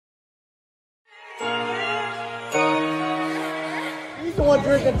the one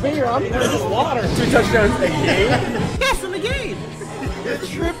drinking beer. I'm drinking water. 2 touchdowns a game? Yes, in the game. You're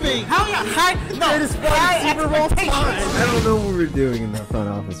tripping. How you high? No, Greatest high Super Bowl expectations. I don't know what we're doing in that front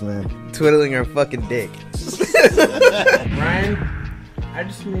office, man. Twiddling our fucking dick. Ryan, I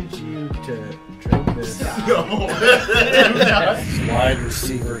just need you to drink this. Wide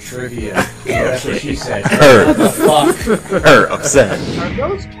receiver trivia. That's what she said. Her. The fuck? Her upset. Are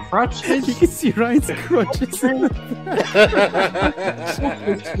those crutches? You can see Ryan's crutches.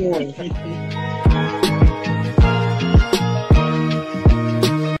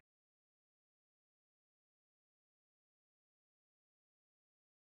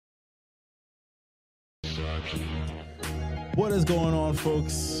 What is going on,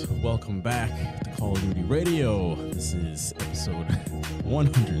 folks? Welcome back to Call of Duty Radio. This is episode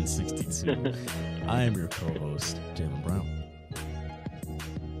 162. I am your co-host, Jalen Brown.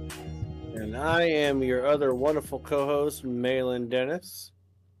 And I am your other wonderful co-host, Malin Dennis.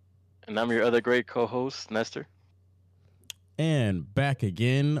 And I'm your other great co-host, Nestor. And back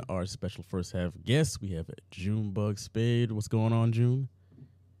again, our special first half guest. We have Junebug Spade. What's going on, June?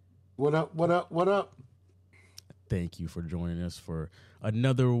 What up, what up, what up? Thank you for joining us for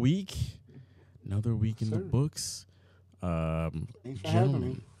another week. Another week in the books. Thanks for having Gentlemen,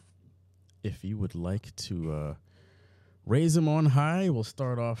 me. if you would like to raise them on high, we'll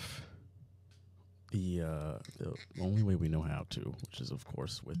start off the only way we know how to, which is, of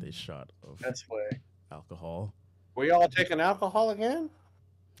course, with a shot of That's way. alcohol. We all taking alcohol again?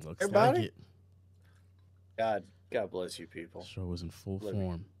 Looks Everybody? like it. God bless you people. Show was in full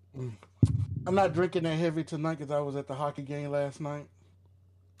Living. form. I'm not drinking that heavy tonight because I was at the hockey game last night.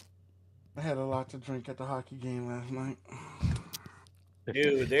 I had a lot to drink at the hockey game last night.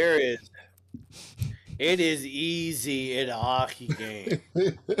 Dude, it is easy at a hockey game.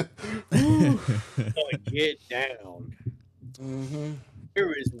 Get down. Mm-hmm.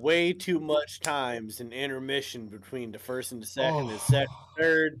 There is way too much times in intermission between the first and the second and second,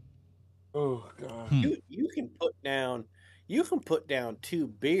 third. Oh God. You can put down 2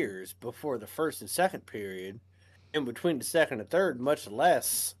 beers before the first and second period, and between the second and third, much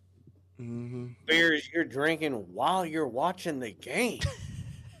less beers you're drinking while you're watching the game. It's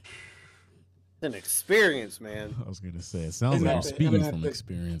an experience, man. I was going to say, it sounds And like you're at the- speaking and at from the-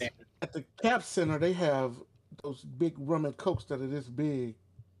 experience. At the Cap Center, they have those big rum and cokes that are this big.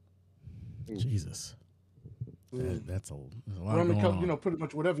 Jesus. That's a lot Rum and going coke, on. you know, pretty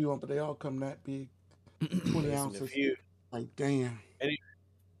much whatever you want, but they all come that big. 20 ounces. Like, damn.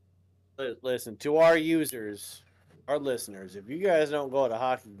 Listen, to our users, our listeners, if you guys don't go to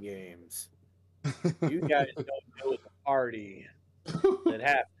hockey games, you guys don't know the party that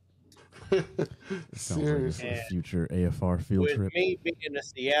happens. Sounds like it's a And future AFR field With trip. me being a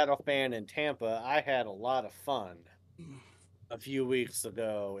Seattle fan in Tampa, I had a lot of fun a few weeks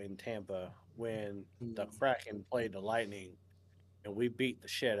ago in Tampa when the Kraken played the Lightning and we beat the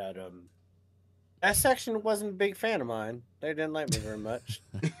shit out of them. That section wasn't a big fan of mine. They didn't like me very much.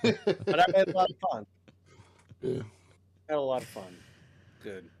 But I had a lot of fun. Yeah. Had a lot of fun.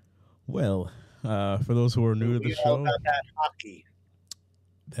 Good. Well, for those who are new to the We all show, about that hockey.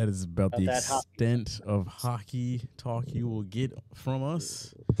 that is about the that hockey. extent of hockey talk you will get from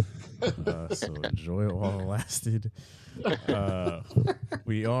us. So enjoy it while it lasted.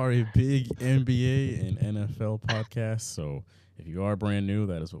 We are a big NBA and NFL podcast, so if you are brand new,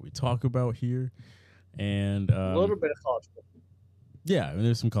 that is what we talk about here. And A little bit of college football. yeah, I mean,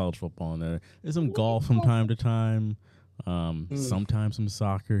 there's some college football in there. There's some golf from time to time. Sometimes some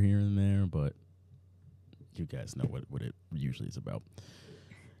soccer here and there, but you guys know what it usually is about.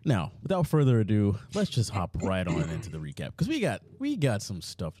 Now, without further ado, let's just hop right on into the recap because we got some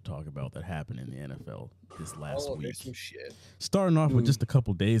stuff to talk about that happened in the NFL this last week. There's some shit. Starting off with just a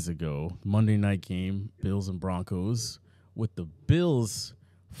couple days ago, Monday night game, Bills and Broncos, with the Bills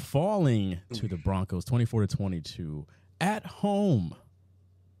falling to the Broncos 24-22 at home.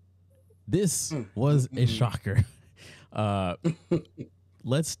 This was a shocker.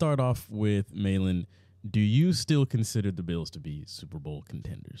 Let's start off with Malin. Do you still consider the Bills to be Super Bowl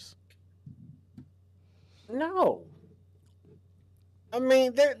contenders? No. I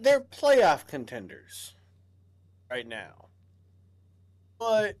mean, they're playoff contenders right now.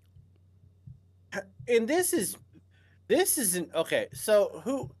 But and this isn't okay. So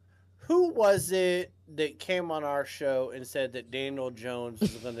who was it that came on our show and said that Daniel Jones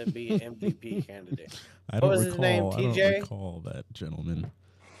was going to be an MVP candidate? I don't What was recall. his name, I don't TJ? recall that gentleman.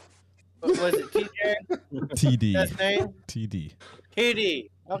 What was it, TJ? TD. That's his name? TD. TD.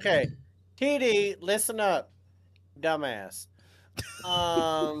 Okay. TD, listen up, dumbass.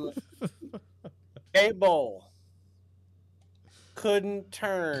 K-Bowl couldn't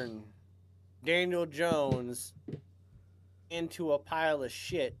turn Daniel Jones into a pile of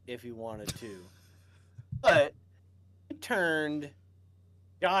shit if he wanted to. But he turned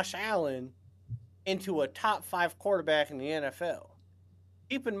Josh Allen into a top 5 quarterback in the NFL.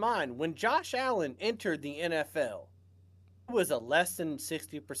 Keep in mind, when Josh Allen entered the NFL, he was a less than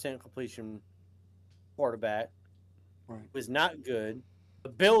 60% completion quarterback. Right. Was not good. The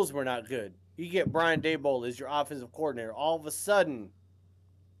Bills were not good. You get Brian Daboll as your offensive coordinator. All of a sudden,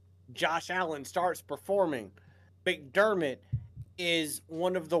 Josh Allen starts performing. McDermott is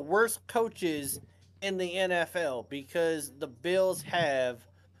one of the worst coaches in the NFL because the Bills have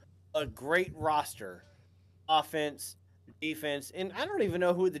a great roster, offense, defense, and I don't even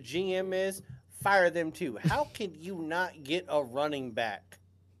know who the GM is. Fire them too. How can you not get a running back?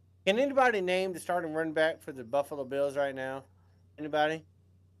 Can anybody name the starting running back for the Buffalo Bills right now? Anybody?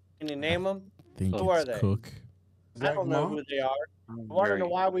 Can you name them? I think Who are it's they? Cook. I don't know who they are. Want to know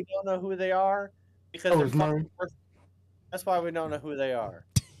why we don't know who they are? Because they're fucking worth. That's why we don't know who they are.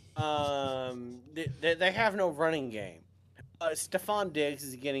 They have no running game. Stephon Diggs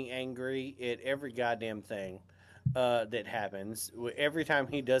is getting angry at every goddamn thing that happens. Every time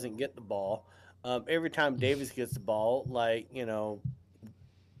he doesn't get the ball, every time Davis gets the ball, like, you know,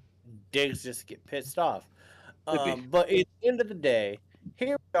 Diggs just get pissed off. But at the end of the day,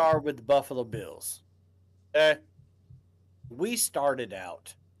 here we are with the Buffalo Bills. We started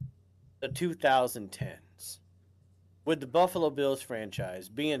out the 2010s with the Buffalo Bills franchise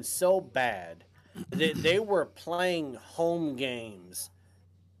being so bad that they were playing home games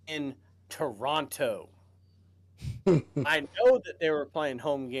in Toronto. I know that they were playing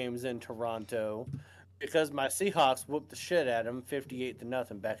home games in Toronto because my Seahawks whooped the shit at them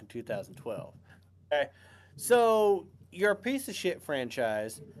 58-0 back in 2012. Okay, so you're a piece of shit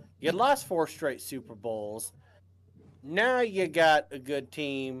franchise. You lost 4 straight Super Bowls. Now you got a good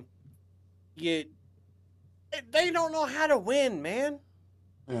team. They don't know how to win, man.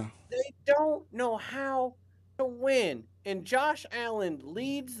 Yeah. They don't know how to win. And Josh Allen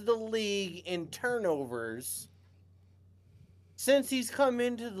leads the league in turnovers since he's come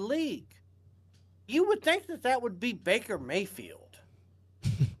into the league. You would think that would be Baker Mayfield.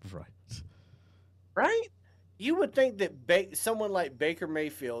 Right. Right? You would think that someone like Baker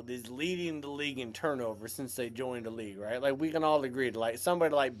Mayfield is leading the league in turnovers since they joined the league, right? Like, we can all agree to, like,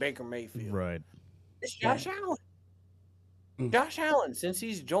 somebody like Baker Mayfield. Right. It's Josh Allen. Josh Allen, since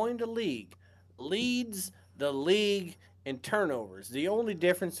he's joined the league, leads the league in turnovers. The only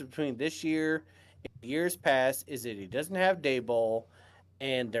difference between this year and years past is that he doesn't have Daboll,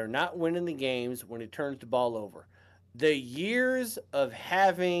 and they're not winning the games when he turns the ball over. The years of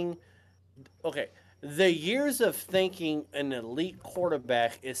thinking an elite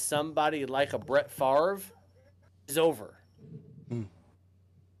quarterback is somebody like a Brett Favre is over.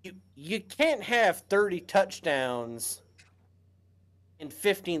 You can't have 30 touchdowns and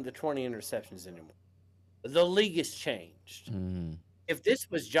 15 to 20 interceptions anymore. The league has changed. If this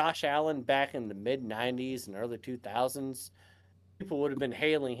was Josh Allen back in the mid-90s and early 2000s, people would have been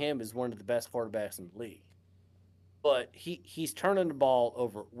hailing him as one of the best quarterbacks in the league. But he's turning the ball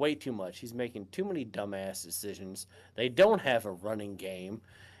over way too much. He's making too many dumbass decisions. They don't have a running game.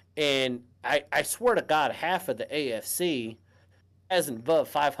 And I swear to God, half of the AFC has an above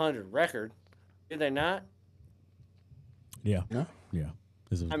 500 record. Do they not? Yeah.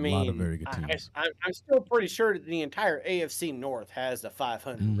 There's a lot of very good teams. I'm still pretty sure that the entire AFC North has a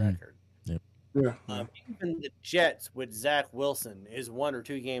 500 record. Yep. Yeah. Even the Jets with Zach Wilson is 1 or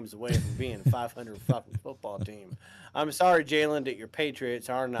 2 games away from being a 500 fucking football team. I'm sorry, Jalen, that your Patriots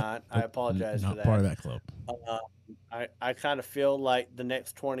are not. I apologize for that. Not part of that club. I kind of feel like the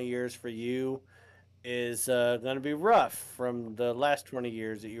next 20 years for you is going to be rough from the last 20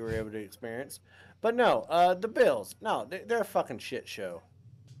 years that you were able to experience. But no, the Bills, no, they're a fucking shit show.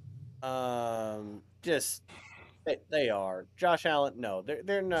 They are. Josh Allen, no,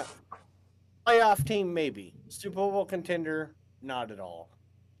 they're not. Playoff team, maybe. Super Bowl contender, not at all.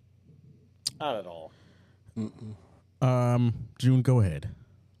 Not at all. June, go ahead.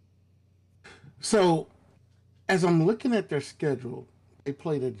 So, as I'm looking at their schedule, they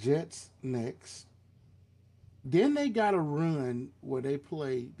play the Jets next. Then they got a run where they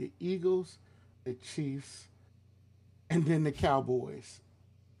play the Eagles, the Chiefs, and then the Cowboys.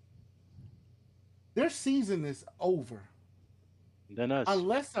 Their season is over. Then us.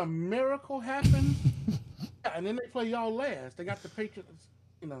 Unless a miracle happens. And then they play y'all last. They got the Patriots,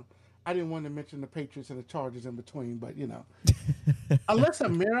 I didn't want to mention the Patriots and the Chargers in between, but unless a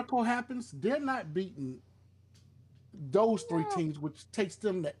miracle happens, they're not beating those 3 teams, which takes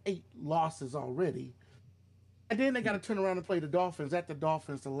them to 8 losses already. And then they got to turn around and play the Dolphins at the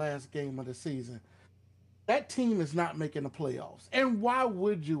Dolphins the last game of the season. That team is not making the playoffs. And why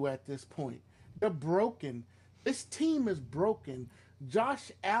would you at this point? They're broken. This team is broken. Josh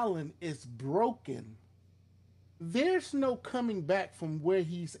Allen is broken. There's no coming back from where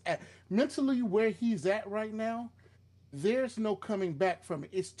he's at. Mentally, where he's at right now, there's no coming back from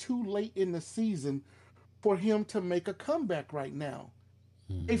it. It's too late in the season for him to make a comeback right now.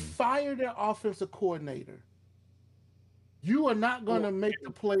 They fired their offensive coordinator. You are not going to make the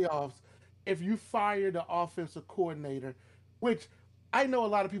playoffs if you fire the offensive coordinator, which I know a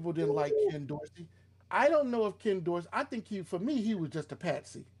lot of people didn't like Ken Dorsey. I don't know if Ken Dorsey, I think for me, he was just a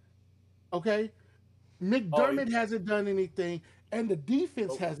patsy. Okay? McDermott hasn't done anything, and the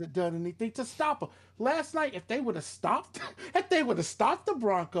defense hasn't done anything to stop him. Last night, if they would have stopped the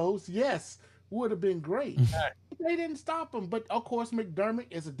Broncos, yes, would have been great. They didn't stop him, but of course, McDermott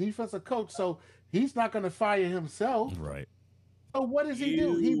is a defensive coach, so he's not going to fire himself. Right. So what does he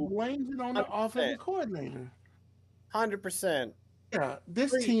do? He blames it on the offensive coordinator. 100%. Yeah,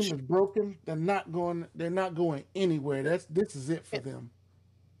 this team is broken. They're not going anywhere. This is it for them.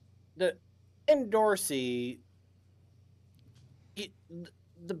 Ken Dorsey,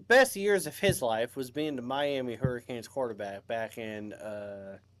 the best years of his life was being the Miami Hurricanes quarterback back in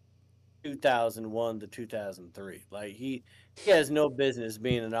 2001 to 2003. Like he has no business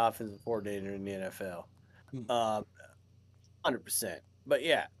being an offensive coordinator in the NFL. 100%. But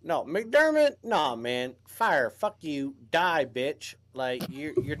yeah, no, McDermott, nah, man, fire, fuck you, die, bitch. Like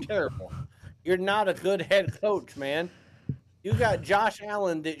you're terrible. You're not a good head coach, man. You got Josh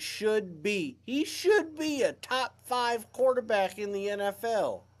Allen that should be a top 5 quarterback in the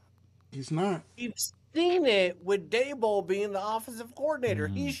NFL. He's not. You've seen it with Daboll being the offensive coordinator.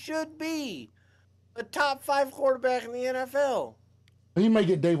 He should be a top 5 quarterback in the NFL. He may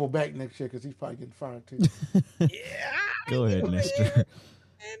get Daboll back next year because he's probably getting fired too. Yeah. Go ahead, Nestor.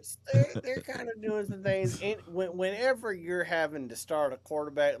 They're kind of doing some things. Whenever you're having to start a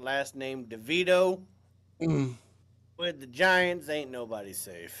quarterback last name DeVito with the Giants, ain't nobody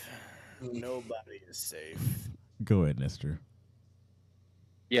safe. Nobody is safe. Go ahead, Nestor.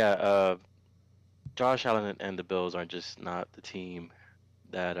 Yeah, Josh Allen and the Bills are just not the team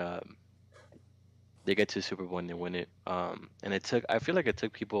that they get to the Super Bowl and they win it. And I feel like it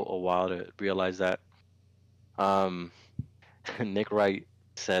took people a while to realize that. Nick Wright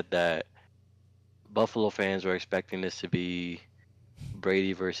said that Buffalo fans were expecting this to be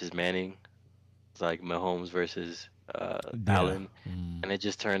Brady versus Manning. It's like Mahomes versus Allen. And it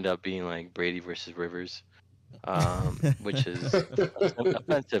just turned up being like Brady versus Rivers. Which is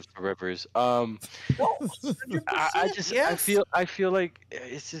offensive to Rivers. I feel like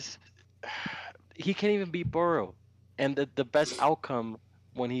it's just he can't even beat Burrow, and the best outcome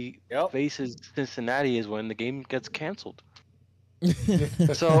when he faces Cincinnati is when the game gets canceled.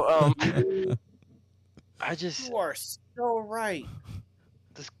 So you are so right.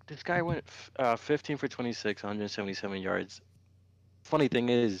 This guy went 15 for 26, 177 yards. Funny thing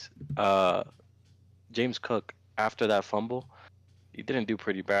is, James Cook, after that fumble, he didn't do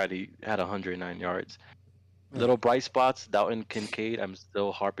pretty bad. He had 109 yards. Little bright spots, Dalton Kincaid. I'm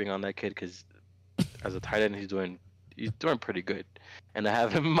still harping on that kid because as a tight end, he's doing pretty good. And I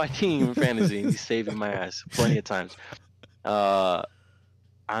have him in my team in fantasy, and he's saving my ass plenty of times.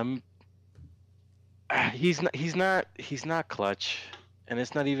 He's not clutch, and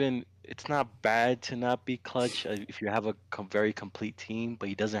it's not bad to not be clutch if you have a very complete team, but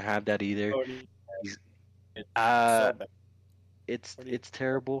he doesn't have that either. It's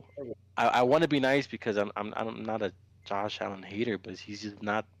terrible. I want to be nice because I'm not a Josh Allen hater, but he's just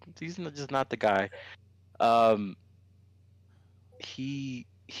not the guy.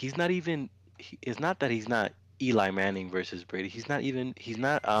 He's not even. It's not that he's not Eli Manning versus Brady. He's not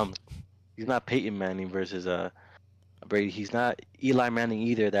Peyton Manning versus Brady. He's not Eli Manning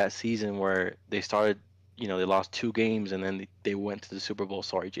either. That season where they started, they lost 2 games and then they went to the Super Bowl.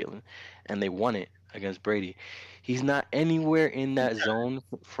 Sorry, Jalen, and they won it against Brady. He's not anywhere in that zone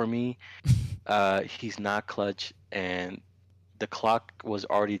for me. He's not clutch, and the clock was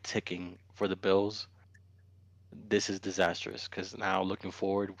already ticking for the Bills. This is disastrous because now looking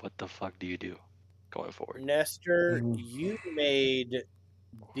forward, what the fuck do you do going forward? Nestor, you made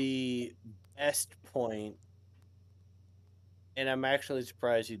the best point, and I'm actually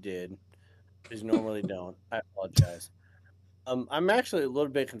surprised you did, because you normally don't. I apologize. I'm actually a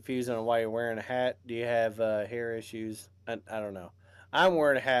little bit confused on why you're wearing a hat. Do you have hair issues? I don't know. I'm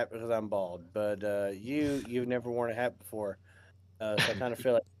wearing a hat because I'm bald, but you've never worn a hat before. So I kind of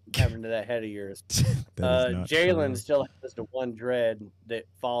feel like having to that head of yours. That is not Jalen true. still has the one dread that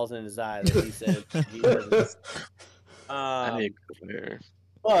falls in his eye that he said he doesn't. I need to go there.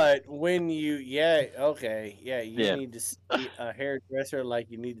 But when you, you Yeah. need to see a hairdresser like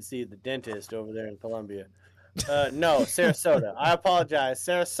you need to see the dentist over there in Columbia. No, Sarasota. I apologize,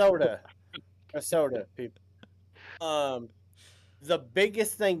 Sarasota, people. The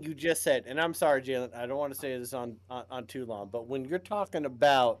biggest thing you just said, and I'm sorry, Jalen, I don't want to say this on too long, but when you're talking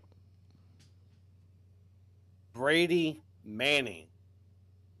about Brady Manning,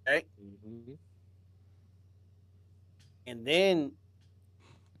 right? Mhm. And then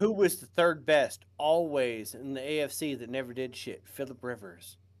who was the third best always in the AFC that never did shit? Phillip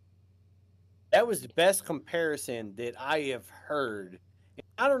Rivers. That was the best comparison that I have heard.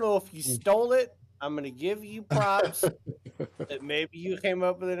 I don't know if you stole it. I'm going to give you props that maybe you came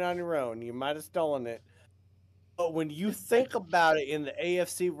up with it on your own. You might have stolen it. But when you think about it in the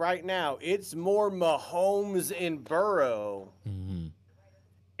AFC right now, it's more Mahomes and Burrow. Mm-hmm.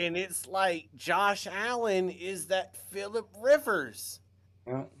 And it's like Josh Allen is that Phillip Rivers.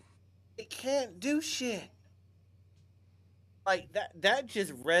 Yeah. It can't do shit. Like that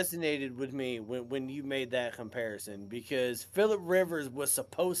just resonated with me when you made that comparison, because Phillip Rivers was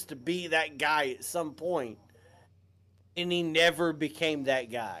supposed to be that guy at some point, and he never became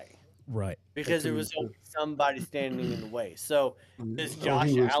that guy Right. because there was always somebody standing in the way. So is Oh, Josh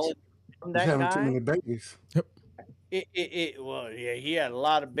he was Allen become that having too guy? many babies. Well, yeah, he had a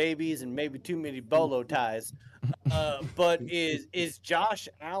lot of babies and maybe too many bolo ties. But is Josh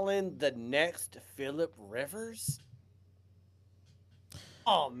Allen the next Phillip Rivers?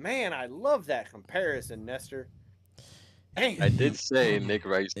 Oh man, I love that comparison, Nestor. Dang. I did say Nick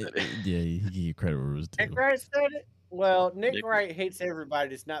Wright said it. Yeah, he gave you credit where it was due. Nick Wright said it. Well, Nick Nick- Wright hates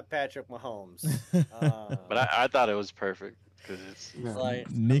everybody. It's not Patrick Mahomes. But I thought it was perfect because it's Yeah. Like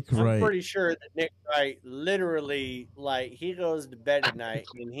Nick I'm Wright. pretty sure that Nick Wright literally, like, he goes to bed at night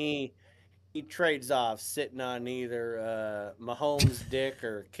and he trades off sitting on either Mahomes' dick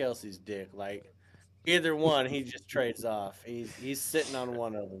or Kelsey's dick. Like either one, he just trades off. He's sitting on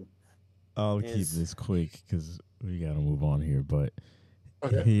one of them. I'll keep Is- this quick because we got to move on here. But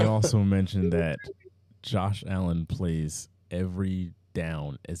Okay. he also mentioned that Josh Allen plays every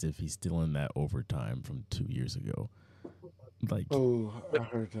down as if he's still in that overtime from 2 years ago. Like Oh, I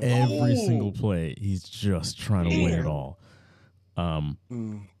heard that. every single play, he's just trying to win it all. Mm.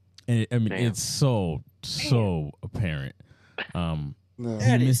 And I mean, Damn. it's so apparent. No. He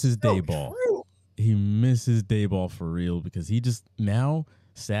That is misses so day ball. true. He misses day ball for real because he just now,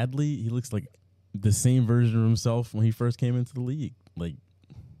 sadly, he looks like the same version of himself when he first came into the league. Like,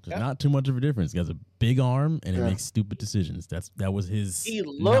 there's not too much of a difference. He has a big arm and he Yeah. makes stupid decisions. That was his He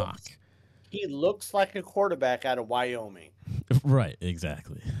knock. He looks like a quarterback out of Wyoming. Right,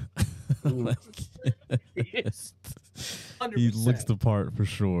 exactly. Like, Yes. he 100%. looks the part for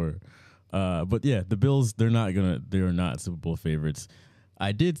sure. But yeah, the Bills, they're not Super Bowl favorites.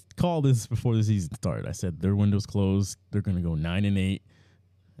 I did call this before the season started. I said their window's closed. They're going to go 9-8,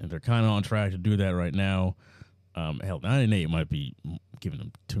 and they're kind of on track to do that right now. Hell, 9-8 might be giving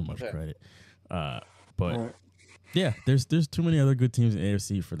them too much credit. But Right. yeah, there's too many other good teams in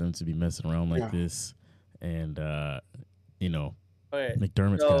AFC for them to be messing around like Yeah. this. And Okay,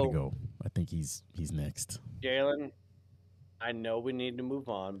 McDermott's got to so- go. I think he's next. Jalen, I know we need to move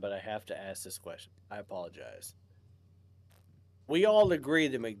on, but I have to ask this question. I apologize. We all agree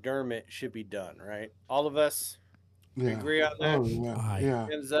that McDermott should be done, right? All of us Yeah. agree on that? Oh, yeah. Aye. Yeah.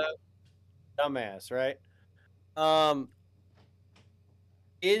 Hands up. Dumbass, right?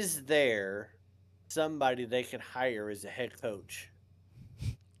 Is there somebody they could hire as a head coach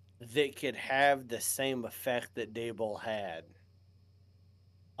that could have the same effect that Daboll had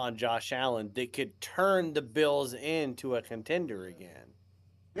on Josh Allen, that could turn the Bills into a contender again?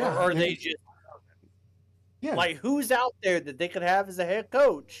 Yeah. Or are they just Yeah. like, who's out there that they could have as a head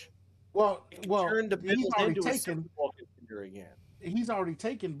coach well, that could well, turn the he's Bills already into a taken. Super Bowl contender again? He's already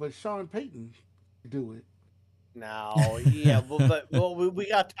taken, but Sean Payton could do it. No, yeah, but we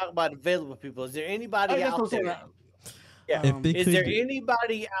got to talk about available people. Is there anybody Hey, that's out what I'm there? saying. Yeah. If they Is could there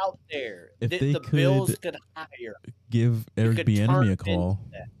anybody out there if that they the Bills could could hire? give Eric could turn Bieniemy a into call.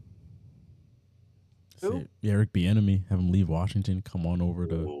 that? Say, Who? Eric Bieniemy, have him leave Washington, come on over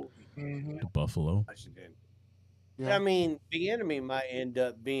to Ooh, Buffalo. Washington. Yeah. I mean, the enemy might end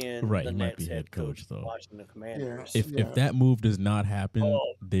up being Right, the he might next be head coach, of though. the Washington Commanders. If Yeah. that move does not happen,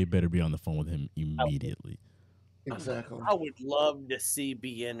 Oh. they better be on the phone with him immediately. Exactly. I would love to see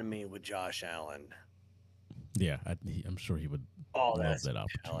enemy with Josh Allen. Yeah, I'm sure he would Oh, love that's that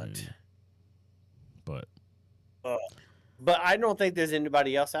talent. opportunity. But But I don't think there's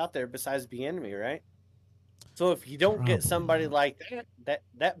anybody else out there besides Bieniemy, right? So if you don't get somebody like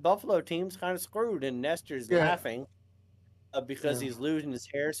that Buffalo team's kind of screwed. And Nestor's laughing because he's losing his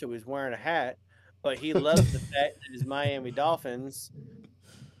hair, so he's wearing a hat. But he loves the fact that his Miami Dolphins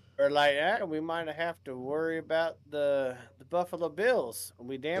are like, we might have to worry about the Buffalo Bills.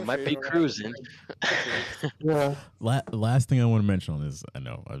 We damn might sure be don't cruising. Last thing I want to mention on this, I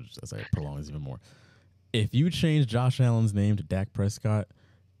know as I prolong this even more. If you change Josh Allen's name to Dak Prescott,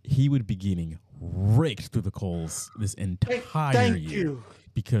 he would be getting raked through the coals this entire year.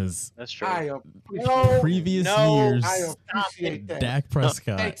 Because that's true. Previous years, I appreciate that. Dak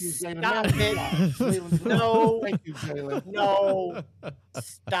Prescott. Thank you, Jalen. Stop it. No. Thank you, Jalen. No.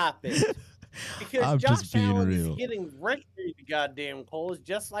 Stop it. Because I'm Josh just being Allen real. is getting raked through the goddamn coals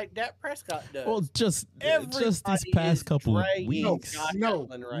just like Dak Prescott does. Well, just these Everybody past is couple of dragging weeks. Josh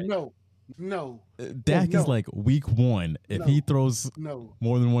Allen right now. No. Dak is like week 1. If he throws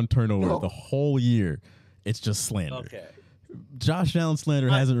more than one turnover the whole year, it's just slander. Okay. Josh Allen slander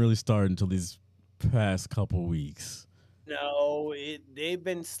hasn't really started until these past couple weeks. No, they've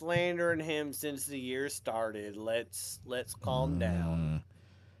been slandering him since the year started. Let's calm down.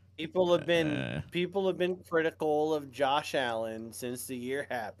 People have been critical of Josh Allen since the year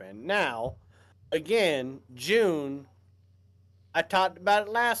happened. Now, again, June, I talked about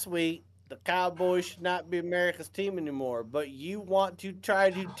it last week. The Cowboys should not be America's team anymore, but you want to try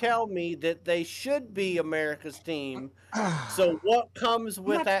to tell me that they should be America's team. So what comes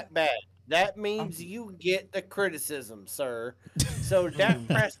with that badge? That means you get the criticism, sir. So Dak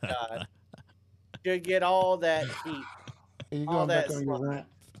Prescott should get all that heat. Are you going back on your rant?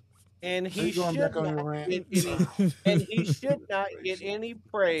 And he should not get any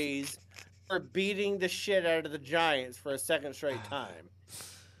praise for beating the shit out of the Giants for a second straight time.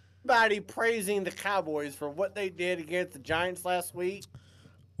 Everybody praising the Cowboys for what they did against the Giants last week.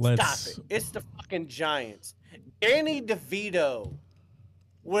 Stop it. It's the fucking Giants. Danny DeVito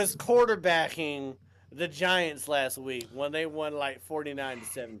was quarterbacking the Giants last week when they won like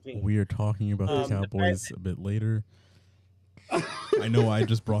 49-17. We are talking about the Cowboys a bit later. I know I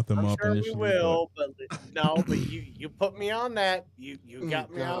just brought them up sure initially. We will, but you put me on that. You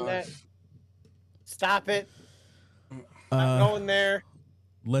got me on that. Stop it. I'm going there.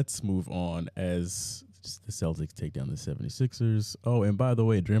 Let's move on as the Celtics take down the 76ers. Oh, and by the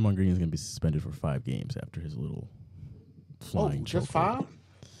way, Draymond Green is going to be suspended for 5 games after his little flying just 5?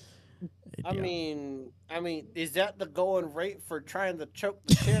 I mean, is that the going rate for trying to choke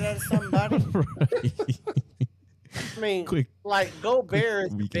the shit out of somebody? Right. I mean, Gobert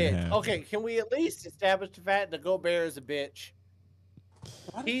is a bitch. Okay, can we at least establish the fact that Gobert is a bitch?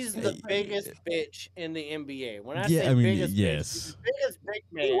 He's the biggest bitch in the NBA. When I say biggest bitch, he's the biggest big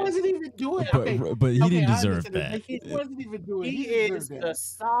man. He wasn't even doing it. But he didn't deserve that. He wasn't even doing it. He is the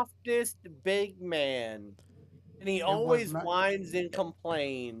softest big man. And he always whines and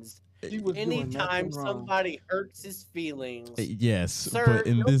complains. Anytime somebody hurts his feelings. Yes, sir, but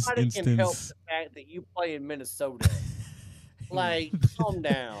in this instance, can help the fact that you play in Minnesota. Calm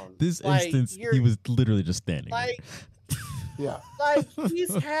down. This instance, he was literally just standing.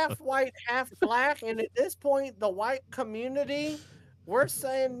 He's half white, half black, and at this point, the white community, we're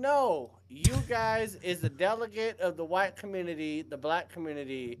saying no. You guys, is a delegate of the white community, the black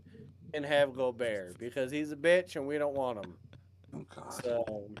community, and have Gobert because he's a bitch and we don't want him. Oh God.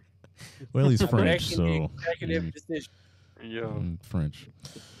 So, well, he's French, so executive decision. Yeah, French.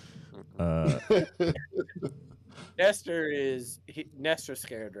 Nestor's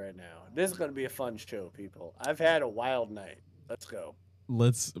scared right now. This is going to be a fun show, people. I've had a wild night. Let's go.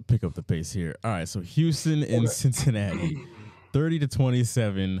 Let's pick up the pace here. All right, so Houston and Cincinnati,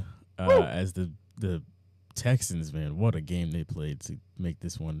 30-27, as the Texans, man, what a game they played to make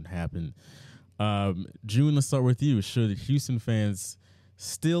this one happen. June, let's start with you. Should Houston fans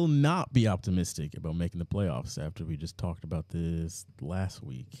still not be optimistic about making the playoffs after we just talked about this last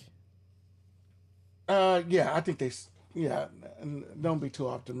week? Yeah, I think don't be too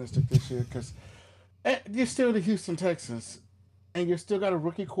optimistic this year because you're still the Houston Texans, and you still got a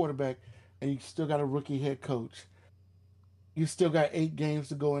rookie quarterback, and you still got a rookie head coach. You still got 8 games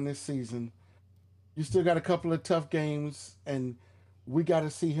to go in this season. You still got a couple of tough games, and we got to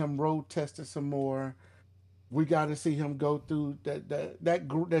see him road test it some more. We got to see him go through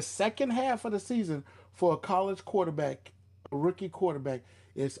the second half of the season for a college quarterback, a rookie quarterback,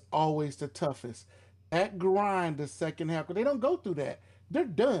 is always the toughest. That grind, the second half, because they don't go through that. They're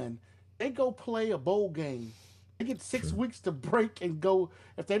done. They go play a bowl game. They get 6 weeks to break and go.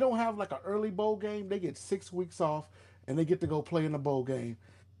 If they don't have like an early bowl game, they get 6 weeks off, and they get to go play in a bowl game.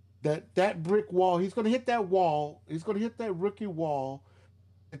 That brick wall, he's going to hit that wall. He's going to hit that rookie wall.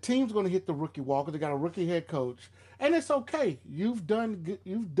 The team's going to hit the rookie wall because they got a rookie head coach, and it's okay. You've done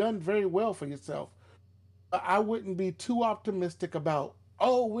very well for yourself. I wouldn't be too optimistic about,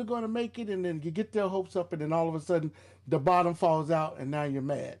 oh, we're going to make it, and then you get their hopes up, and then all of a sudden the bottom falls out, and now you're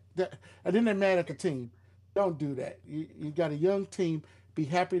mad. And then they're mad at the team. Don't do that. You got a young team. Be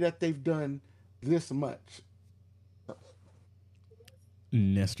happy that they've done this much.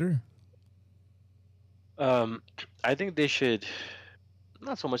 Nestor? I think they should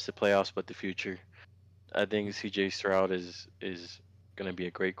not so much the playoffs, but the future. I think CJ Stroud is going to be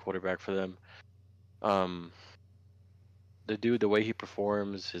a great quarterback for them. The dude, the way he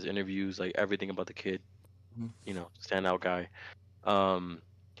performs, his interviews, like everything about the kid, standout guy.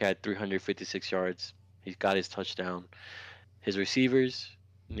 He had 356 yards. He's got his touchdown. His receivers,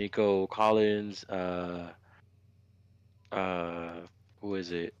 Nico Collins, who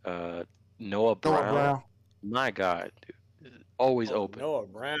is it? Noah Brown. My God, dude. Always open. Noah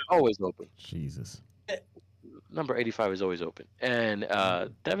Brown. Always open. Jesus. Number 85 is always open. And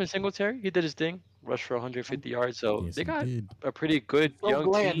Devin Singletary, he did his thing. Rushed for 150 yards. So Yes, they he got did. a pretty good So young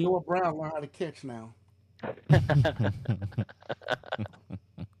glad team. Noah Brown learned how to catch now.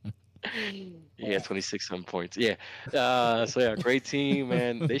 Yeah, 26 points. Yeah. Great team,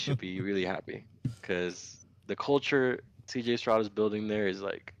 man. They should be really happy because the culture CJ Stroud is building there is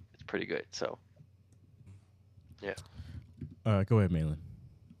like, it's pretty good. So, yeah. Go ahead, Malin.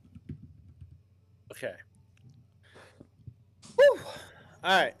 Okay. Whew.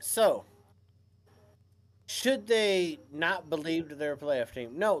 All right. So, should they not believe that they're a playoff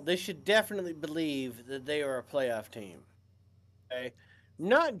team? No, they should definitely believe that they are a playoff team. Okay.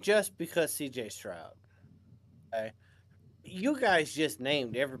 Not just because CJ Stroud. Okay. You guys just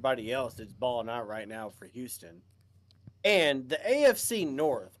named everybody else that's balling out right now for Houston. And the AFC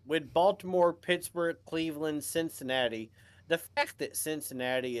North with Baltimore, Pittsburgh, Cleveland, Cincinnati. The fact that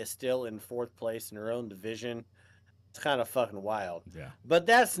Cincinnati is still in fourth place in their own division, it's kind of fucking wild. Yeah. But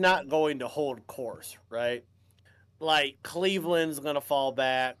that's not going to hold course, right? Like, Cleveland's going to fall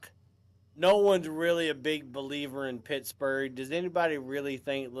back. No one's really a big believer in Pittsburgh. Does anybody really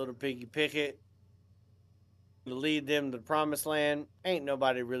think Little Piggy Pickett will lead them to the promised land? Ain't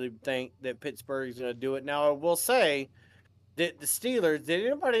nobody really think that Pittsburgh's going to do it. Now, I will say that the Steelers, did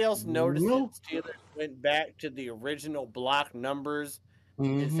anybody else notice that the Steelers went back to the original block numbers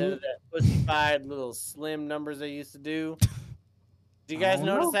instead of that pussified little slim numbers they used to do? Did you guys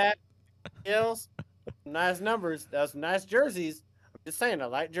notice that? Hills? Nice numbers. That was nice jerseys. I'm just saying, I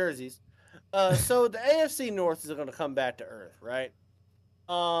like jerseys. So the AFC North is going to come back to earth, right?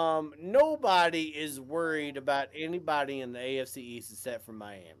 Nobody is worried about anybody in the AFC East except for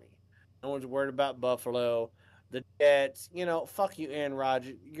Miami. No one's worried about Buffalo. The Jets, fuck you, Aaron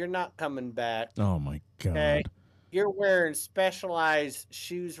Rodgers. You're not coming back. Oh, my God. Okay? You're wearing specialized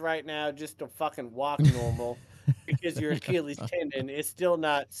shoes right now just to fucking walk normal because your Achilles tendon is still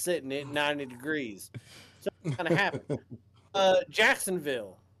not sitting at 90 degrees. So what's going to happen?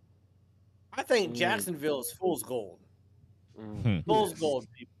 Jacksonville. I think Jacksonville is fool's gold. Fool's gold,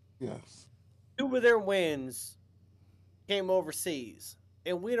 people. Yes. 2 of their wins came overseas,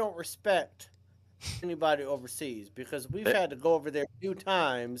 and we don't respect anybody overseas because we've had to go over there 2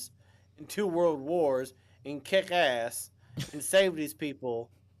 times in 2 world wars and kick ass and save these people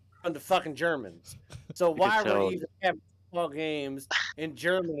from the fucking Germans. So why we're even having football games in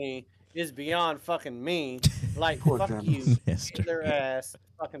Germany is beyond fucking me. Like, fuck you, their ass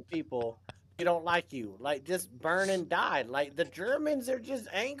fucking people. We don't like you. Like, just burn and die. Like, the Germans are just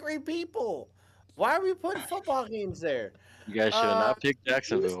angry people. Why are we putting football games there? You guys should have not picked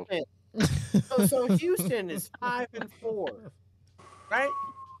Jacksonville. So Houston is 5-4, right?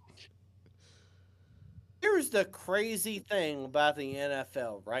 Here's the crazy thing about the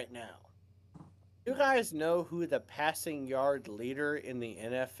NFL right now. You guys know who the passing yard leader in the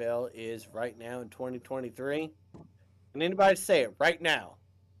NFL is right now in 2023? Can anybody say it right now?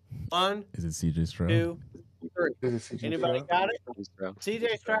 1, Is it CJ Stroud? 2, 3. Is it CJ Anybody Stroud? got it?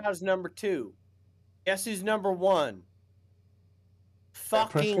 CJ Stroud's number 2. Guess who's number 1?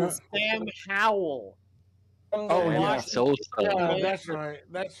 Fucking Prescott? Sam Howell. From the Oh, yeah. Washington That's right.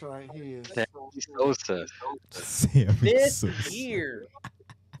 That's right. He is. Sosa. This year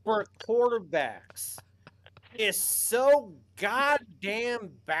for quarterbacks is so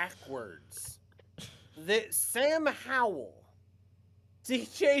goddamn backwards that Sam Howell,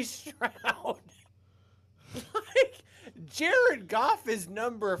 CJ Stroud, like Jared Goff is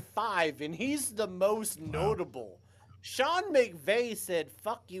number 5 and he's the most notable. Sean McVay said,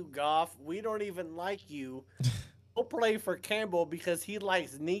 "Fuck you, Goff. We don't even like you." Go play for Campbell because he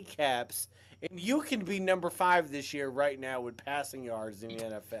likes kneecaps, and you can be number 5 this year right now with passing yards in the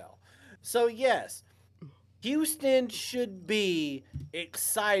NFL. So yes, Houston should be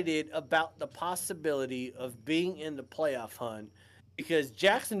excited about the possibility of being in the playoff hunt because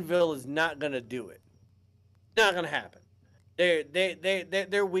Jacksonville is not going to do it. Not going to happen.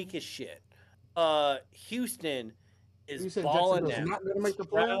 They're weak as shit. Houston is You said balling Jacksonville's out. not going to make the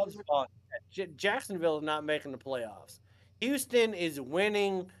Stroud's playoffs? balling out. Jacksonville is not making the playoffs. Houston is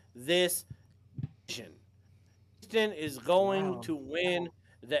winning this division. Houston is going to win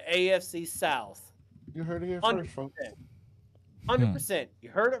the AFC South. You heard it here 100%. first, folks. 100%. You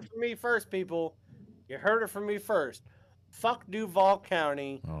heard it from me first, people. You heard it from me first. Fuck Duval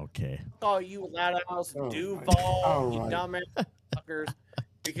County. Okay. All you loudhouse Oh, Duval, you right. dumbass fuckers,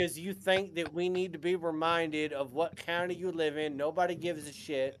 because you think that we need to be reminded of what county you live in. Nobody gives a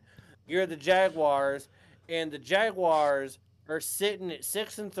shit. You're the Jaguars, and the Jaguars are sitting at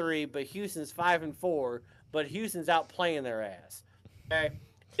 6-3, but Houston's 5-4. But Houston's out playing their ass. Okay.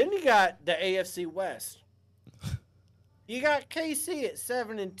 Then you got the AFC West. You got KC at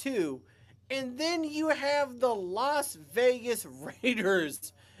 7-2, and then you have the Las Vegas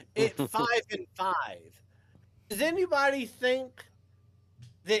Raiders at 5-5. Does anybody think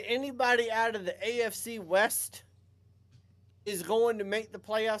that anybody out of the AFC West is going to make the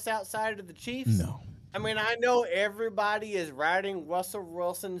playoffs outside of the Chiefs? No. I mean, I know everybody is riding Russell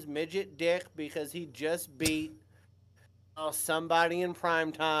Wilson's midget dick because he just beat somebody in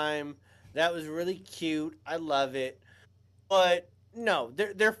prime time. That was really cute. I love it. But no,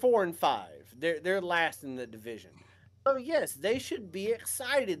 they're 4-5. They're last in the division. So yes, they should be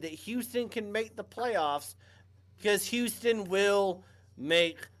excited that Houston can make the playoffs because Houston will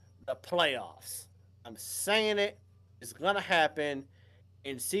make the playoffs. I'm saying it. It's gonna happen.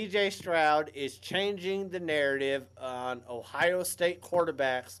 And CJ Stroud is changing the narrative on Ohio State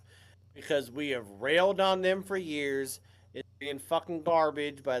quarterbacks because we have railed on them for years. It's being fucking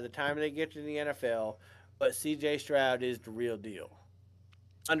garbage by the time they get to the NFL. But CJ Stroud is the real deal.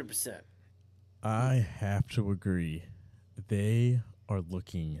 100%. I have to agree. They are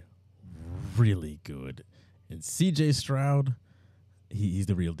looking really good. And CJ Stroud, he's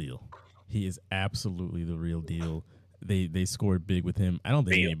the real deal. He is absolutely the real deal. They scored big with him. I don't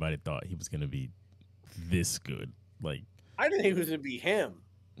think anybody thought he was going to be this good. Like, I didn't think it was going to be him.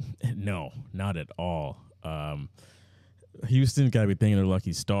 No, not at all. Houston got to be thanking their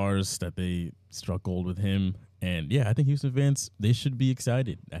lucky stars that they struck gold with him. And yeah, I think Houston fans, they should be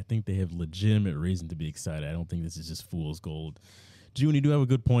excited. I think they have legitimate reason to be excited. I don't think this is just fool's gold. June, you do have a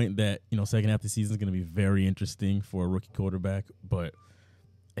good point that, second half of the season is going to be very interesting for a rookie quarterback. But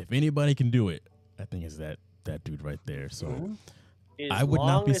if anybody can do it, I think it's that dude right there. So I would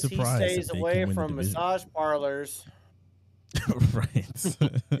not be surprised as he if stays they away can win from the division. massage parlors. Right.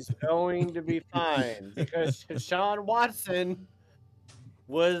 He's going to be fine because Deshaun Watson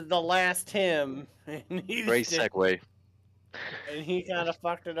was the last him. And Great segue. And he kind of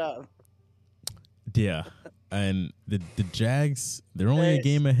fucked it up. Yeah. And the Jags, they're only a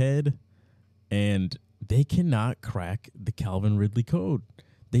game ahead, and they cannot crack the Calvin Ridley code.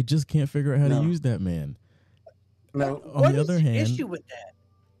 They just can't figure out how to use that man. No. On the other hand, issue with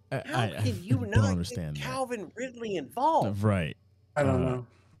that? How can you don't not understand get that. Calvin Ridley involved? Right. I don't know.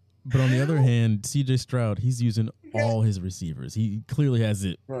 But on the other hand, CJ Stroud, he's using all his receivers. He clearly has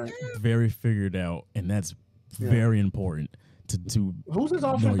it very figured out, and that's very important to Who's his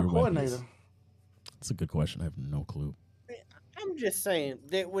know offensive your coordinator? weapons. That's a good question. I have no clue. I'm just saying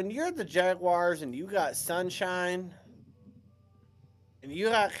that when you're the Jaguars and you got Sunshine and you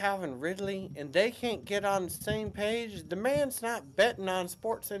got Calvin Ridley and they can't get on the same page, the man's not betting on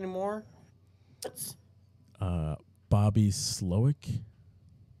sports anymore. It's Bobby Slowick.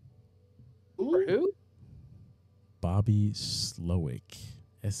 who? Bobby Slowick.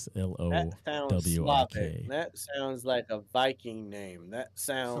 That sounds Slowyk. Slavic. That sounds like a Viking name. That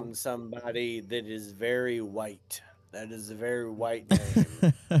sounds somebody that is very white. That is a very white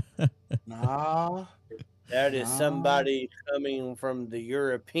name. Nah. That is somebody coming from the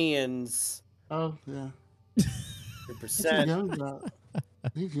Europeans. Oh, yeah. 100%. He's a young guy.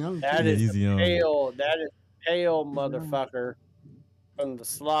 He's young. That Yeah, is he's young. pale. That is pale motherfucker from the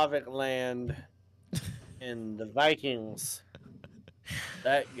Slavic land and the Vikings.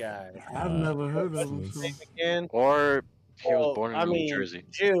 That guy. I've never heard of him. Name again? Or he was born in New New Jersey.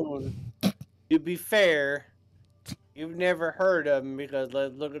 June. To be fair, you've never heard of him because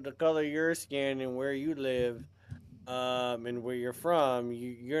let's look at the color of your skin and where you live, and where you're from.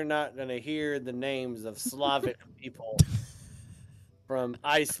 You're not gonna hear the names of Slavic people from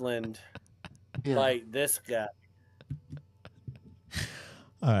Iceland Yeah. like this guy.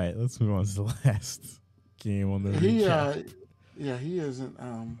 All right, let's move on to the last game on the recap. He isn't.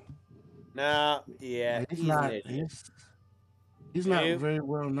 Nah, yeah, He's he's an not. idiot. He's not Nope. very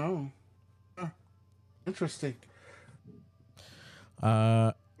well known. Huh. Interesting.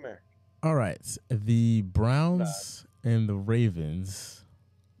 Uh, Come here. all right. The Browns and the Ravens,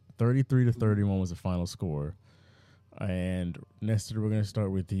 33-31 was the final score. And Nestor, we're going to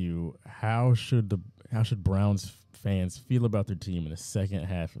start with you. How should Browns fans feel about their team in the second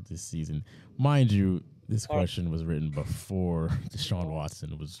half of this season? Mind you, this question was written before Deshaun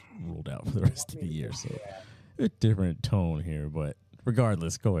Watson was ruled out for the rest of the year, so a different tone here. But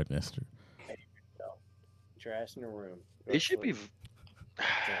regardless, go ahead, Nestor. Trash in the room. They should be.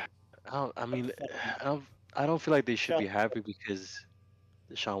 I mean, I don't feel like they should be happy because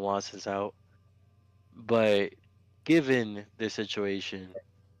Deshaun Watson's out. But given the situation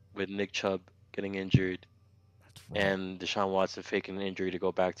with Nick Chubb getting injured and Deshaun Watson faking an injury to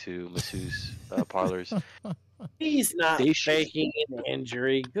go back to masseuse parlors, He's not faking an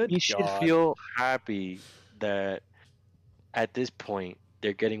injury. Good he God. should feel happy that at this point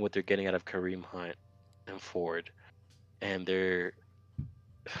they're getting what they're getting out of Kareem Hunt and Ford, and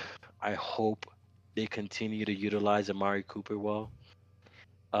I hope they continue to utilize Amari Cooper well.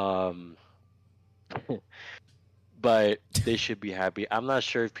 But they should be happy. I'm not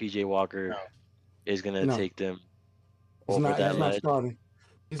sure if PJ Walker is gonna take them over that He's not ledge. starting.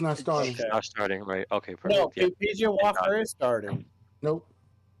 He's not starting. He's not starting, right? Okay, perfect. No, Yeah. PJ Walker is starting. Nope.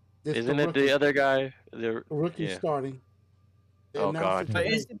 Isn't it the other guy? The rookie's starting. Oh God. But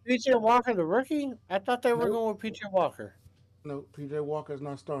is PJ Walker the rookie? I thought they were going with PJ Walker. No, PJ Walker's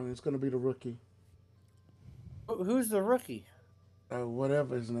not starting. It's going to be the rookie. Who's the rookie?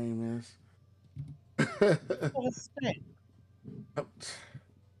 Whatever his name is. What's his name?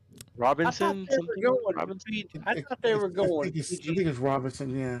 Robinson? I thought they were going. I think it's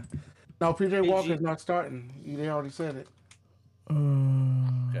Robinson, yeah. No, PJ Walker's not starting. They already said it.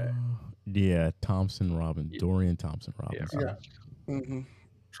 Okay. Yeah, Dorian Thompson Robinson. Yeah. Mm-hmm.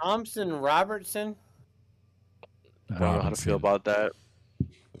 Thompson Robertson? I don't know how to feel about that.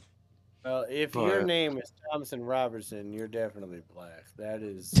 Well, if your name is Thompson Robertson, you're definitely black. That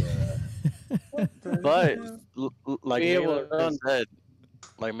is. But like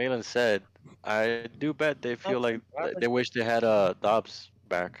Malin said, I do bet they feel like they wish they had Dobbs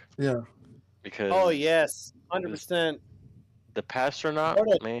back. Yeah. Because oh yes, 100%. The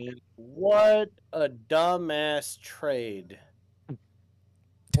pastronaut, man. What a dumbass trade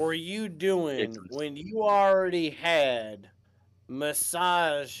were you doing when you already had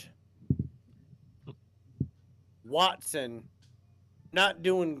massage Watson not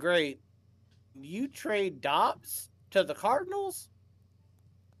doing great? You trade Dobbs to the Cardinals?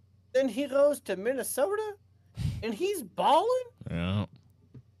 Then he goes to Minnesota and he's balling? Yeah.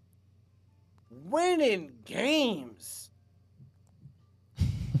 Winning games.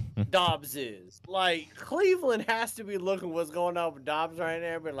 Dobbs is. Like, Cleveland has to be looking what's going on with Dobbs right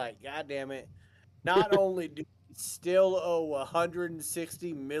now, but like, God damn it. Not only do we still owe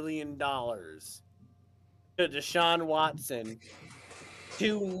 $160 million to Deshaun Watson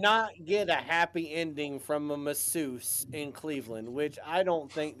to not get a happy ending from a masseuse in Cleveland, which I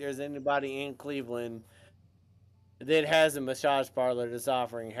don't think there's anybody in Cleveland that has a massage parlor that's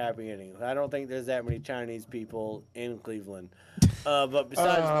offering happy endings. I don't think there's that many Chinese people in Cleveland. But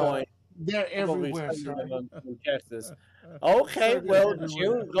besides the point, they're everywhere, sir. In Texas. Okay, well,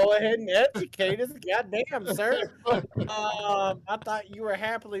 June, go ahead and educate us. Goddamn, sir. I thought you were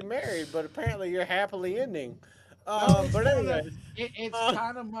happily married, but apparently you're happily ending. But anyway, it's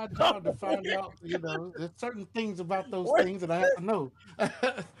kind of my job to find out. There's certain things about those things that I have to know.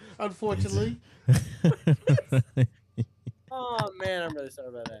 Unfortunately. Oh man, I'm really sorry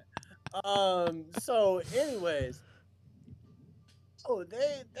about that. So, anyways,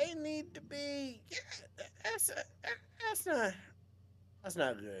 they need to be. That's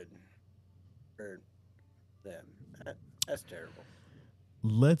not good for them. That's terrible.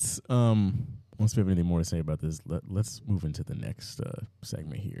 Let's once we have anything more to say about this, let's move into the next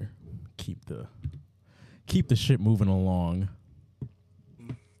segment here. Keep the shit moving along.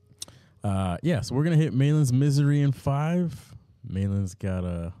 So we're gonna hit Malin's misery in 5. Malin's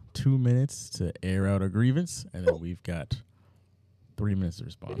got 2 minutes to air out a grievance, and then we've got 3 minutes to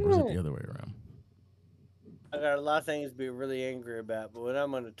respond. Or is it the other way around? I got a lot of things to be really angry about, but what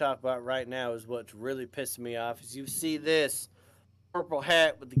I'm going to talk about right now is what's really pissing me off. Is you see this purple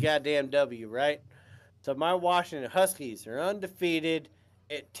hat with the goddamn W, right? So my Washington Huskies are undefeated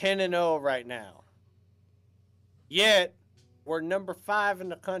at 10-0 right now. Yet we're number 5 in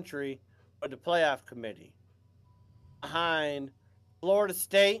the country with the playoff committee, behind Florida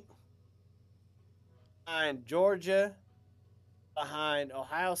State, behind Georgia, behind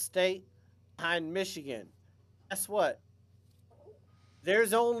Ohio State, behind Michigan. Guess what?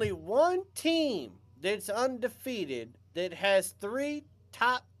 There's only one team that's undefeated that has 3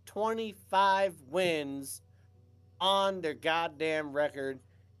 top 25 wins on their goddamn record,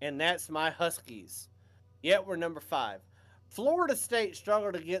 and that's my Huskies. Yet we're number 5. Florida State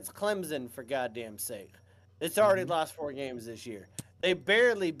struggled against Clemson, for goddamn sake. It's already lost 4 games this year. They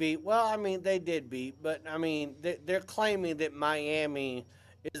barely beat. Well, I mean, they did beat, but I mean, they're claiming that Miami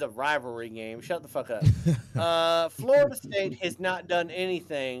is a rivalry game. Shut the fuck up. Florida State has not done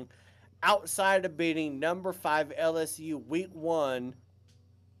anything outside of beating number 5 LSU week 1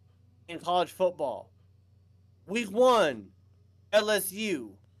 in college football. Week 1, LSU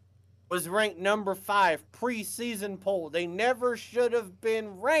was ranked number 5 preseason poll. They never should have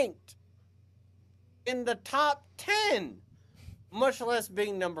been ranked in the top 10, much less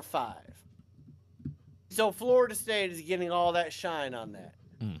being number 5. So Florida State is getting all that shine on that.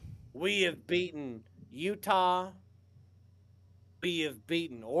 We have beaten Utah. We have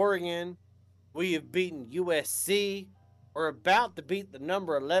beaten Oregon. We have beaten USC. We're about to beat the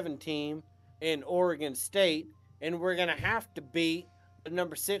number 11 team in Oregon State. And we're going to have to beat the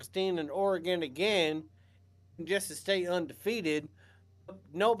number 16 in Oregon again just to stay undefeated.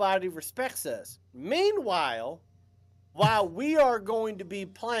 Nobody respects us. Meanwhile, while we are going to be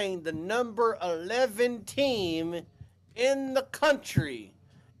playing the number 11 team in the country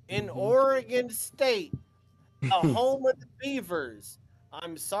in Oregon State, the home of the Beavers.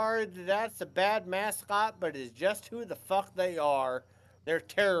 I'm sorry that that's a bad mascot, but it's just who the fuck they are. They're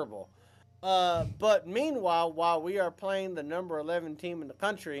terrible. But meanwhile, while we are playing the number 11 team in the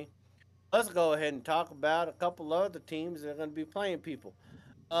country, let's go ahead and talk about a couple other teams that are going to be playing people.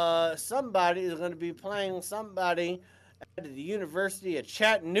 Somebody is going to be playing somebody at the University of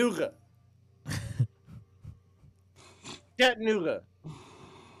Chattanooga. Chattanooga,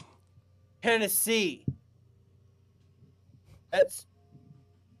 Tennessee. That's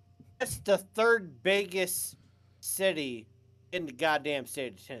the 3rd biggest city in the goddamn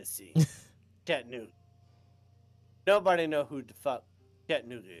state of Tennessee. Chattanooga. Nobody know who the fuck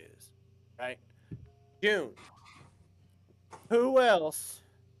Chattanooga is, right? June. Who else?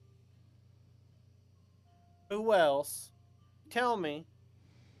 Tell me.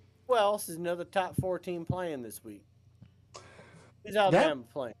 Who else is another top 4 team playing this week? Who's Alabama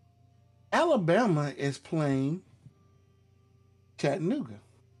playing? Alabama is playing Chattanooga.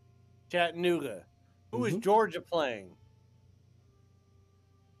 Who is Georgia playing?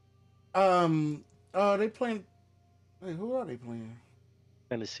 They playing. Wait, who are they playing?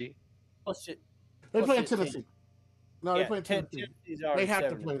 Tennessee. Oh shit. They playing Tennessee. No, they playing Tennessee. They have to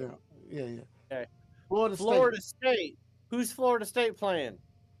 7. play them. Yeah. Okay. Florida State. Who's Florida State playing?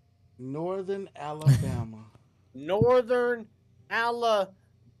 Northern Alabama. Northern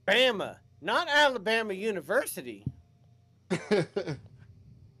Alabama. Not Alabama University.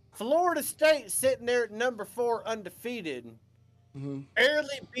 Florida State sitting there at number 4 undefeated.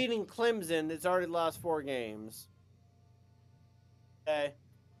 Barely beating Clemson that's already lost 4 games. Okay.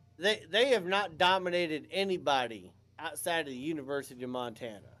 They have not dominated anybody outside of the University of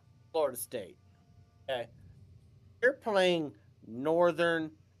Montana. Florida State. Okay. They're playing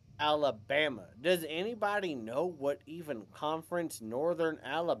Northern Alabama. Does anybody know what even conference Northern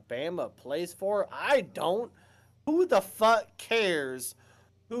Alabama plays for? I don't. Who the fuck cares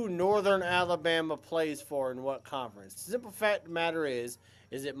who Northern Alabama plays for in what conference? The simple fact of the matter is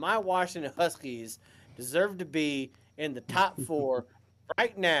that my Washington Huskies deserve to be in the top 4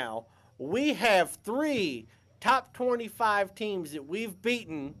 right now. We have 3 top 25 teams that we've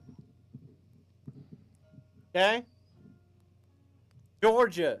beaten. Okay?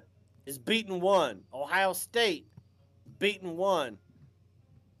 Georgia is beaten 1. Ohio State beaten 1.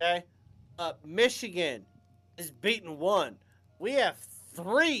 Okay? Michigan is beaten 1. We have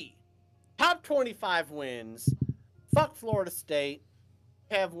 3 top 25 wins. Fuck Florida State.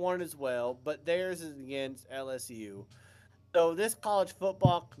 Have 1 as well, but theirs is against LSU. So this college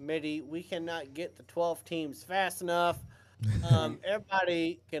football committee, we cannot get the 12 teams fast enough.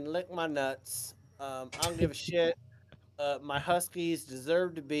 Everybody can lick my nuts. I don't give a shit. My Huskies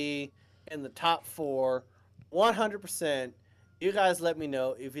deserve to be in the top 4, 100%. You guys let me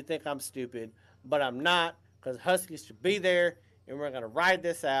know if you think I'm stupid, but I'm not, because Huskies should be there, and we're going to ride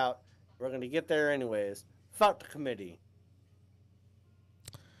this out. We're going to get there anyways. Fuck the committee.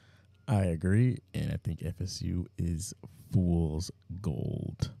 I agree, and I think FSU is fool's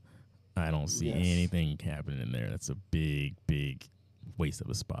gold. I don't see anything happening in there. That's a big, big waste of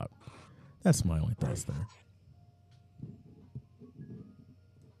a spot. That's my only thoughts there.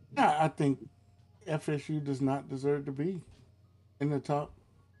 I think FSU does not deserve to be in the top.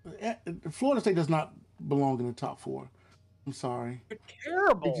 Florida State does not belong in the top four. I'm sorry. You're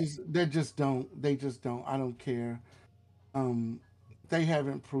terrible. They just don't. I don't care. Um, they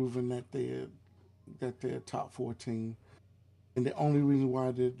haven't proven that they're a top four team, and the only reason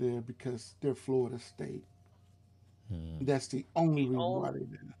why they're there because they're Florida State. That's the only The reason only, why they're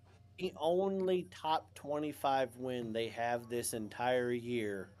there. the only top 25 win they have this entire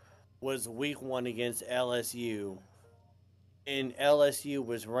year was week 1 against LSU. And LSU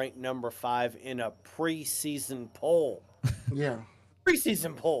was ranked number 5 in a preseason poll. Yeah,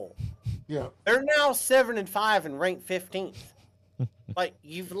 Preseason poll. yeah, They're now 7-5 and ranked 15th. Like,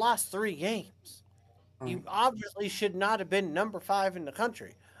 you've lost 3 games. You right. obviously should not have been number 5 in the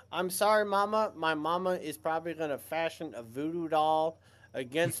country. I'm sorry, Mama. My mama is probably going to fashion a voodoo doll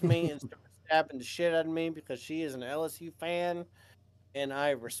against me and start stabbing the shit out of me because she is an LSU fan, and I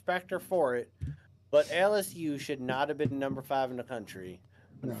respect her for it. But LSU should not have been number 5 in the country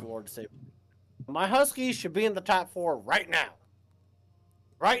when No. Florida State. My Huskies should be in the top 4 right now.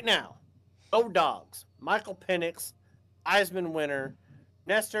 Right now. Go Dogs. Michael Penix, Heisman winner.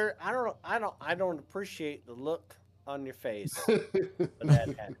 Nestor, I don't appreciate the look on your face. But that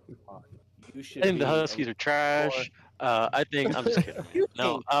happened. You should I think the be Huskies are trash. I think I'm just kidding. You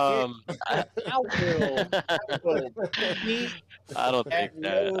No, can I, I will beat I don't that think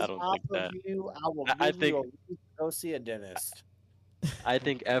that. nose I don't off think that. of you. I will I give you a think reason to go see a dentist. I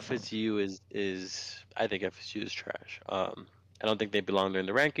think FSU is I think FSU is trash. I don't think they belong there in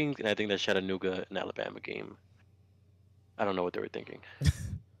the rankings, and I think that Chattanooga and Alabama game. I don't know what they were thinking.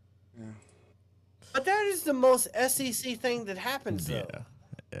 Yeah. But that is the most SEC thing that happens, though.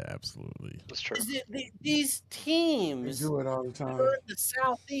 Yeah, absolutely. That's true. Is these They teams do it all the that time. are in the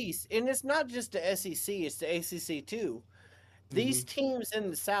Southeast, and it's not just the SEC, it's the ACC too. These teams in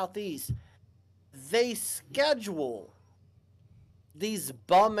the Southeast, they schedule these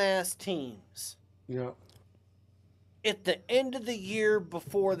bum-ass teams Yeah, at the end of the year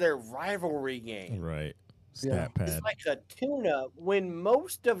before their rivalry game. Right. Yeah. Stat pad. It's like a tune-up when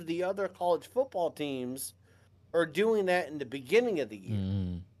most of the other college football teams are doing that in the beginning of the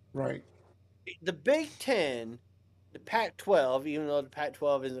year. right. The Big Ten, the Pac-12, even though the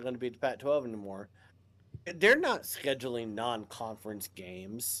Pac-12 isn't going to be the Pac-12 anymore, they're not scheduling non-conference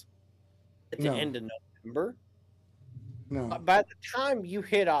games at the No. end of November. No, By the time you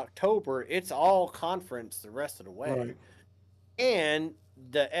hit October, it's all conference the rest of the way. right. And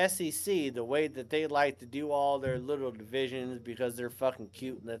the SEC, the way that they like to do all their little divisions because they're fucking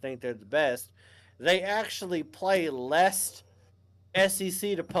cute and they think they're the best, they actually play less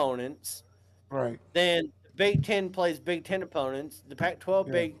SEC opponents Right. than the Big Ten plays Big Ten opponents. The Pac-12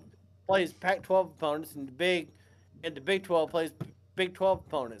 Yeah. plays Pac-12 opponents, and the Big 12 plays Big 12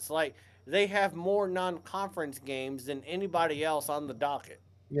 opponents. Like, they have more non-conference games than anybody else on the docket.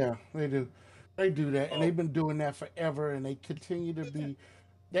 Yeah, they do. They do that, and they've been doing that forever, and they continue to be.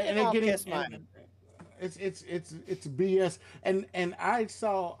 And they're I'll getting. kiss my And it's BS. And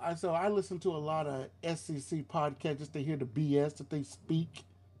I listened to a lot of SEC podcasts just to hear the BS that they speak,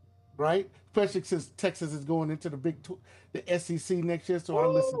 right? Especially since Texas is going into the SEC next year, so I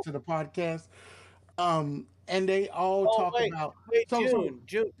listen to the podcast. And they all talk about.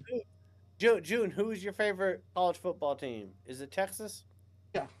 June, who's your favorite college football team? Is it Texas?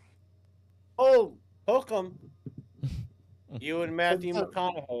 Yeah. Oh, hook 'em. You and Matthew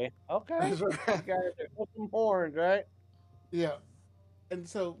McConaughey. Okay. That's right. You guys are hooking horns, right? Yeah. And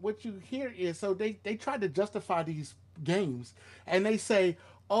so what you hear is they try to justify these games and they say,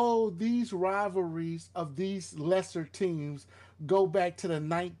 oh, these rivalries of these lesser teams go back to the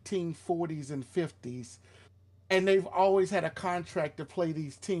 1940s and 50s. And they've always had a contract to play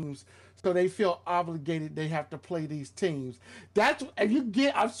these teams. So they feel obligated they have to play these teams.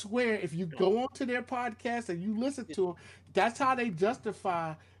 I swear, if you go onto their podcast and you listen to them, that's how they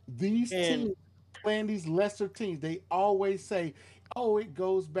justify these teams playing these lesser teams. They always say, oh, it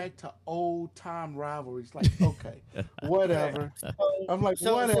goes back to old time rivalries. Like, okay, whatever. I'm like,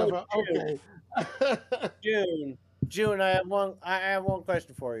 whatever. Okay. June, I have one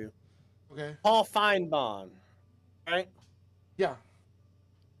question for you. Okay. Paul Feinbaum, right? Yeah.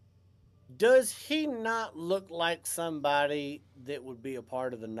 Does he not look like somebody that would be a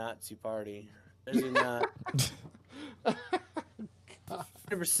part of the Nazi party? Does he not?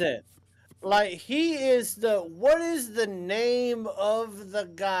 100%. Like, he is what is the name of the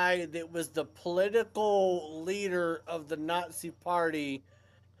guy that was the political leader of the Nazi party?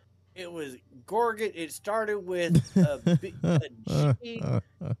 It was Gorgat. It started with a G.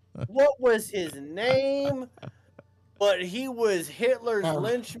 What was his name? but he was Hitler's Oh.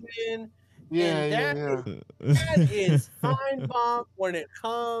 linchman, Yeah, and yeah. that is fine bomb when it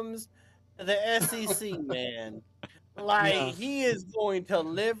comes to the SEC, man. Like Yeah. he is going to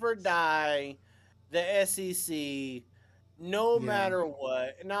live or die the SEC no Yeah. matter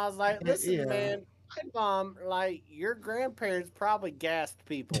what. And I was like, listen, Yeah. man, fine bomb, like your grandparents probably gassed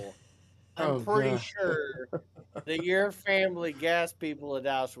people. I'm Oh pretty god. sure that your family gassed people at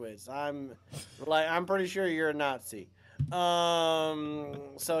Auschwitz. I'm pretty sure you're a Nazi.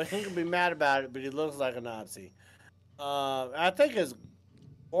 So he can be mad about it, but he looks like a Nazi. I think it's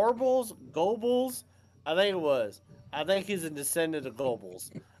Goebbels. I think it was. I think he's a descendant of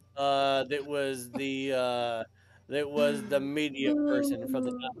Goebbels. That was the media person for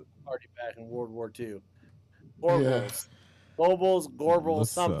the Nazi Party back in World War II. Yeah. Goebbels,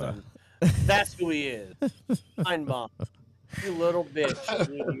 Let's something. That's who he is. Fine bomb. You little bitch.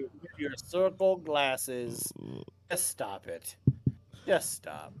 Your circle glasses. Just stop it. Just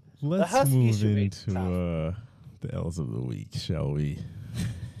stop. let's Huskies move should be into tough. the L's of the week, shall we?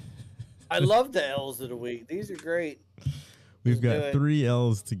 I love the L's of the week. These are great. We've Let's do got it. 3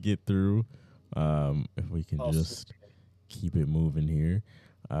 L's to get through. If we can Oh, just keep it moving here.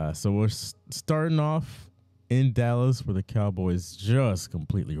 So we're starting off in Dallas, where the Cowboys just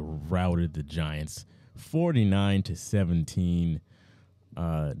completely routed the Giants, 49-17.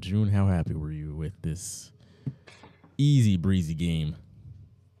 June, how happy were you with this easy breezy game?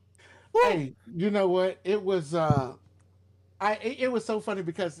 Hey, you know what? It was it was so funny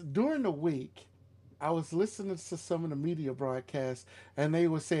because during the week I was listening to some of the media broadcasts and they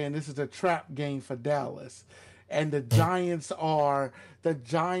were saying this is a trap game for Dallas. And the Giants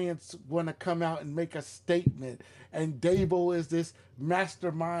want to come out and make a statement. And Dable is this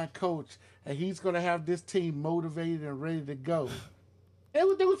mastermind coach, and he's going to have this team motivated and ready to go. There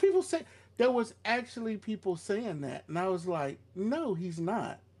was actually people saying that, and I was like, no, he's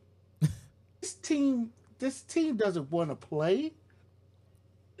not. This team, this team doesn't want to play.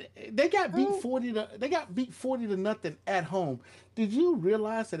 They got beat 40 to nothing at home. Did you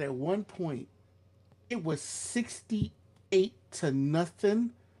realize that at one point it was 68 to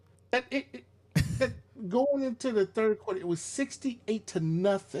nothing? That going into the third quarter, it was 68 to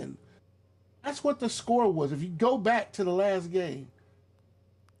nothing. That's what the score was. If you go back to the last game,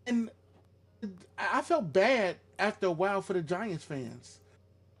 and I felt bad after a while for the Giants fans.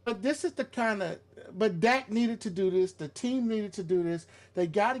 But this is the kind of. But Dak needed to do this. The team needed to do this. They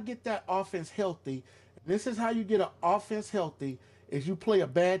got to get that offense healthy. This is how you get an offense healthy: is you play a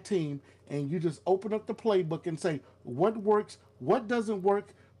bad team and you just open up the playbook and say what works, what doesn't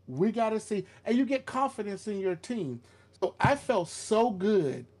work. We got to see, and you get confidence in your team. So I felt so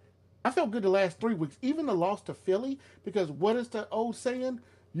good. I felt good the last 3 weeks, even the loss to Philly, because what is the old saying?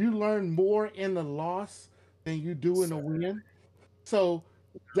 You learn more in the loss than you do in the win. So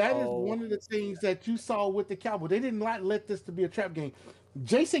that is Oh, one of the things that you saw with the Cowboys. They did not let this to be a trap game.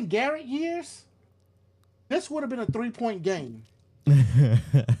 Jason Garrett years, this would have been a 3-point game.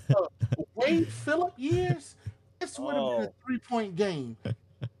 Wade Phillip years, this would have been a 3-point game.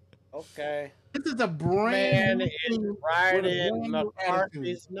 Okay. This is a brand Man, new it's team right with a in brand new attitude.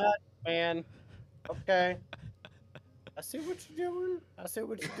 McCarthy's nut, man. Okay. I see what you're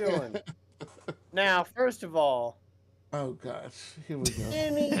doing. Now, first of all, Oh gosh, here we go.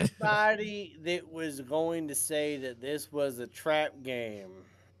 anybody that was going to say that this was a trap game,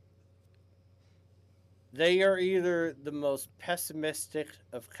 they are either the most pessimistic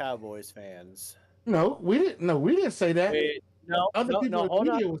of Cowboys fans. No, we didn't. No, we didn't say that. Wait, no, Other people in the hold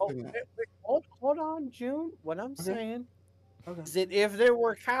on. media were saying that. Hold on, June. What I'm saying Okay. is that if there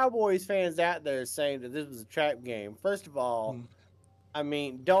were Cowboys fans out there saying that this was a trap game, first of all, I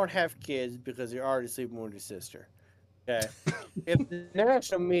mean, don't have kids because you're already sleeping with your sister. Okay. If the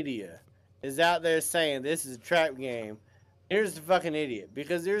national media is out there saying this is a trap game, here's the fucking idiot.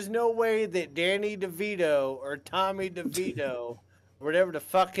 Because there's no way that Danny DeVito or Tommy DeVito, whatever the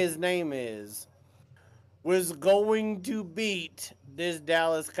fuck his name is, was going to beat this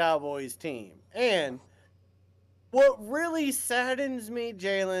Dallas Cowboys team. And what really saddens me,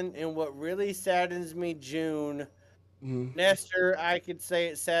 Jalen, and what really saddens me, June, Nestor, I could say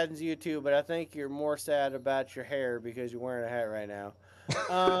it saddens you too, but I think you're more sad about your hair because you're wearing a hat right now.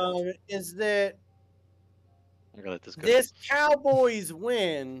 Is that I'm gonna let this go. this Cowboys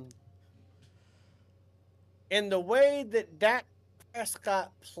win and the way that Dak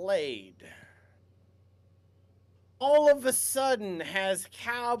Prescott played all of a sudden has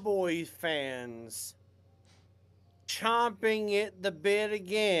Cowboys fans chomping at the bit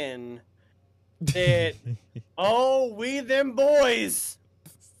again that, oh, we them boys.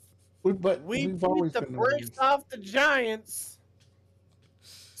 But We we've beat always the been the brakes ones. off the Giants.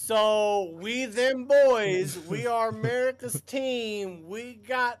 So we them boys, we are America's team. We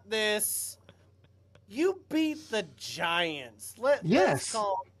got this. You beat the Giants. Let's Yes.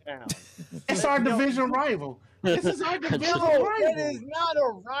 calm down. It's our No, division rival. This is our division No, that rival. is not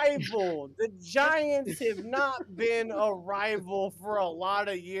a rival. The Giants have not been a rival for a lot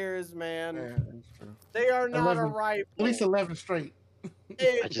of years, man. Yeah, that's true. They are not a 11 rival. At least 11 straight.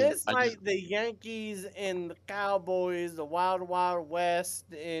 It's like the Yankees and the Cowboys, the Wild Wild West,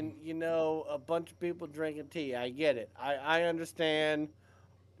 and a bunch of people drinking tea. I get it. I understand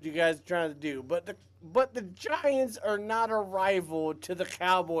what you guys are trying to do, but the Giants are not a rival to the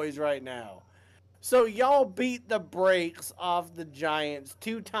Cowboys right now. So y'all beat the brakes off the Giants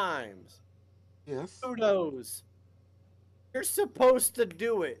 2 times. Yes. Kudos. You're supposed to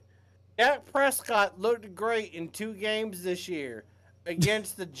do it. Dak Prescott looked great in 2 games this year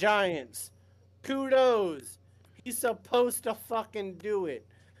against the Giants. Kudos. He's supposed to fucking do it.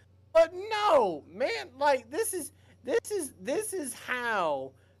 But no, man, like this is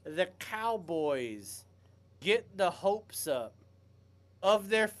how the Cowboys get the hopes up of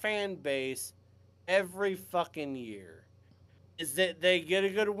their fan base every fucking year. Is that they get a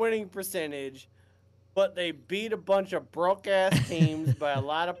good winning percentage, but they beat a bunch of broke ass teams by a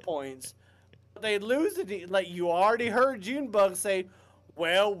lot of points. But they lose it. Like you already heard Junebug say,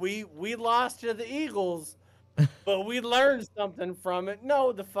 "Well, we lost to the Eagles, but we learned something from it."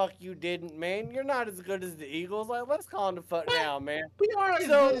 No, the fuck you didn't, man. You're not as good as the Eagles. Like, let's calm the fuck down, man. We are as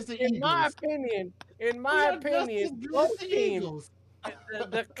So, good as the in Eagles. my opinion, We are just as good both as the teams, Eagles.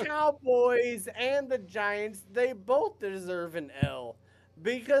 the Cowboys and the Giants, they both deserve an L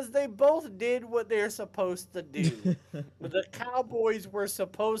because they both did what they're supposed to do. The Cowboys were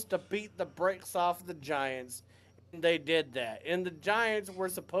supposed to beat the brakes off the Giants, and they did that. And the Giants were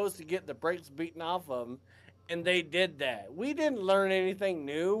supposed to get the brakes beaten off of them, and they did that. We didn't learn anything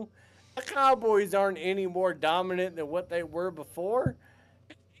new. The Cowboys aren't any more dominant than what they were before.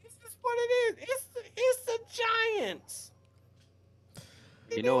 It's just what it is. It's the Giants.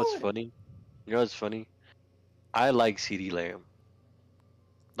 You know what's funny? You know what's funny? I like CD Lamb.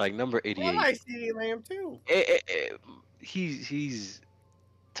 Like number I 88. like CeeDee Lamb too. He's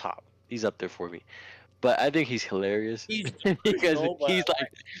top. He's up there for me. But I think he's hilarious He's because so bad.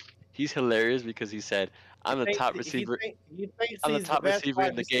 he's hilarious because he said, "I'm the top receiver. He thinks I'm the he's top best receiver in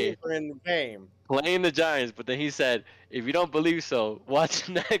wide the game." receiver in the game. Playing the Giants, but then he said, "If you don't believe so, watch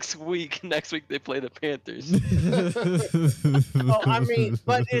next week. Next week they play the Panthers." Oh, I mean,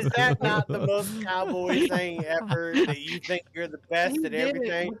 but is that not the most Cowboy thing ever? That you think you're the best He at did it,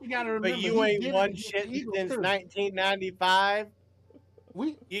 everything, but you gotta but remember, you he ain't did it won against shit the Eagles, since too. 1995.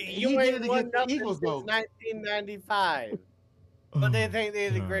 He You did ain't it won against the nothing Eagles, since though. 1995. But they think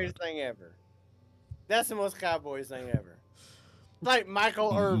they're the God. greatest thing ever. That's the most Cowboys thing ever. It's like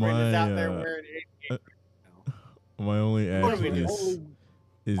Michael Irvin My, is out there wearing 88 My only What are we action doing?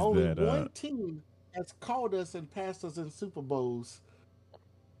 is Only that one team has called us and passed us in Super Bowls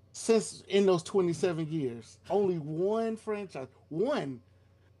since in those 27 years. Only one franchise, one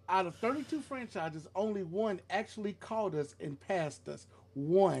out of 32 franchises, only one actually called us and passed us.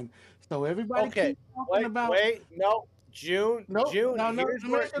 One. So everybody Okay, keeps talking about. no, June, No, June. no, no, Here's let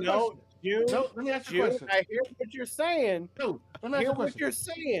me what, ask you a no, question. June, No, let me ask you a June. question. I hear what you're saying. Dude, let me I ask you hear a what question. you're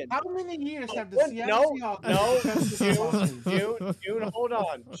saying. How many years have the What? Seattle No, Seahawks no, been football team? June, hold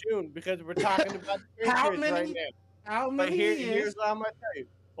on, June, because we're talking about the How Patriots right many? now. How But many here's years? what I'm gonna tell you.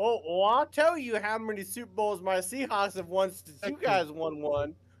 Oh, I'll tell you how many Super Bowls my Seahawks have won since you guys won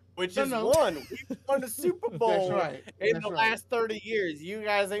one, which is No. one. We won a Super Bowl That's right. in That's the right. last 30 years. You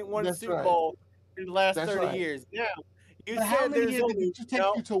guys ain't won a That's Super right. Bowl in the last That's 30 right. years. Now, you But how said many there's years did only it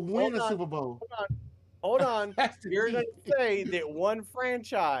take you to win a Super Bowl? hold on. That's the You're key. gonna say that one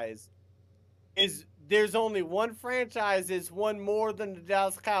franchise is there's only one franchise that's won more than the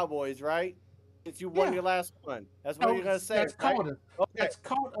Dallas Cowboys, right? Since you won Yeah. your last one. That's what you're gonna say, That's right? called us. Okay. That's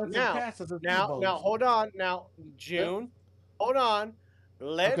called us Now- and passed us in Super Now, Bowls. hold on. Now, June, hold on.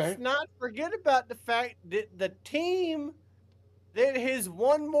 Let's Okay. not forget about the fact that the team that has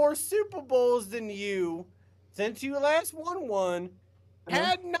won more Super Bowls than you since you last won one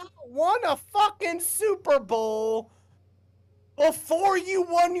had not won a fucking Super Bowl before you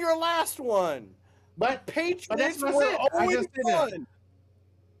won your last one. But Patriots that's what I were said. I 0 just said that. 1.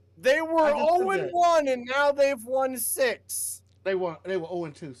 They were I just said 0 that. 1, and now they've won 6. they were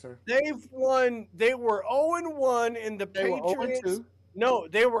 0-2, sir. They were 0 1, and the They were Patriots. 0-2. No,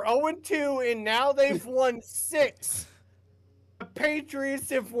 they were 0 2, and now they've won 6. The Patriots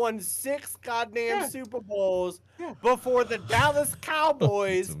have won 6 goddamn Yeah. Super Bowls Yeah. before the Dallas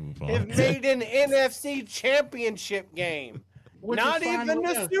Cowboys Let's move on. have made an NFC championship game. Which Not is fine even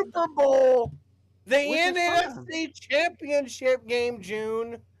with the us. Super Bowl. The Which is NFC championship game,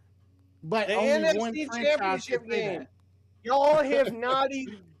 June. But The only one NFC franchise championship can say game. that. Y'all have not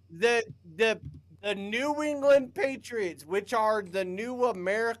even the New England Patriots, which are the new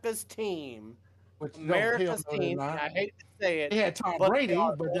America's team. Which no, America's hell no, they're team. not. I hate to say it. They had Tom but Brady, they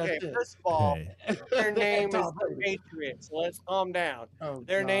are. but Okay, that's it. first of all, Hey, their They had name is Tom the Brady. Patriots. So let's calm down. Oh,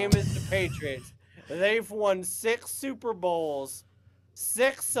 Their God. name is the Patriots. They've won 6 Super Bowls,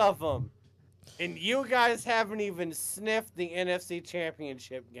 6 of them, and you guys haven't even sniffed the NFC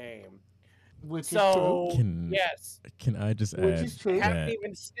Championship game. Which So is yes, can I just Which add is true. haven't that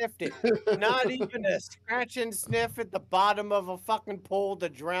even sniffed it. true. Not even a scratch and sniff at the bottom of a fucking pool to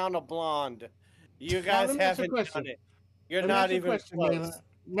drown a blonde. You guys let me ask you a haven't question. done it. You're Let me not ask you a even question, close.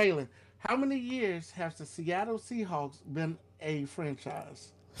 Malin, how many years has the Seattle Seahawks been a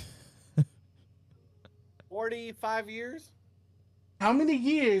franchise? 45 years? How many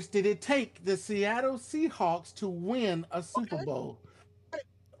years did it take the Seattle Seahawks to win a Super Okay. Bowl?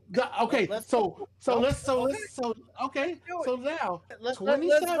 Okay, Let's so do now it.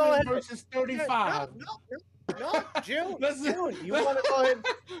 27 go ahead. versus 35. No, June. Let's- June, you want to go ahead?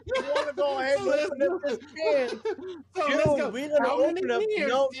 You want to go ahead and So let's open up this can? So June, let's go. we're gonna How open many up. years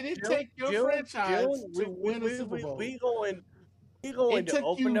No, did it June, take your June, franchise June, to win a Super Bowl? We going It to took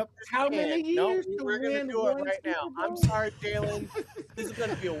open you up this how can. many No, years to we're gonna win do it one right now. Super I'm Bowl? sorry, Jalen. This is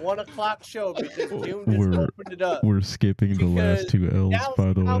gonna be a 1:00 show because June just we're opened it up. we're skipping the last Because 2 L's, Dallas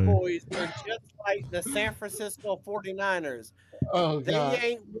by the way. Cowboys are just like the San Francisco 49ers. Oh They God!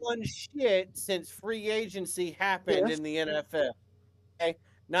 ain't won shit since free agency happened Yes. in the NFL. Okay?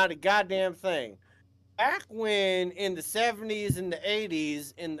 Not a goddamn thing. Back when in the 70s and the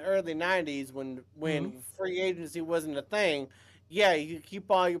 80s, in the early 90s, when free agency wasn't a thing, yeah, you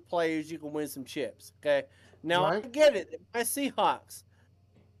keep all your players, you can win some chips. Okay. Now I Right. get it. My Seahawks.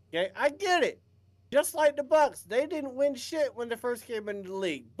 Okay, I get it. Just like the Bucks, they didn't win shit when they first came into the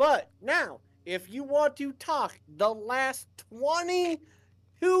league. But now, if you want to talk the last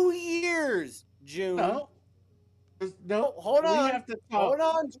 22 years, June. No, no. Hold We on. have to talk. Hold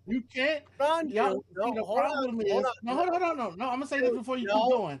on. You can't. Hold on, Y'all, June. see, the problem is. hold on. No, hold on. No, I'm gonna say this before you keep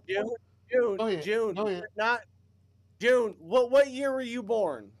going. June, Go ahead. June, Go ahead. you're not June. What year were you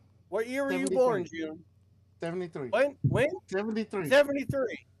born? What year were you 73. born, June? 73. When? 73.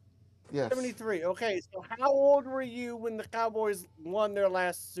 73. Yes. 73. Okay, so how old were you when the Cowboys won their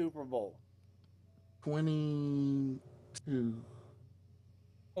last Super Bowl? 22.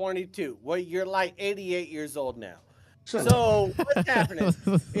 22. Well, you're like 88 years old now. Shut up. So what's happening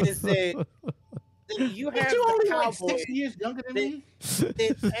is that you But have you the only like Cowboys. 6 years younger than me.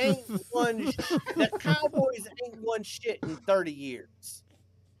 It ain't the Cowboys ain't won shit in 30 years.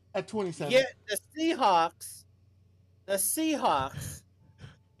 At 27. Yet the Seahawks, the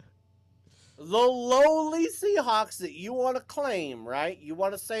lowly Seahawks that you want to claim, right? You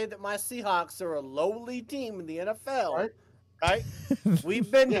want to say that my Seahawks are a lowly team in the NFL, right? We've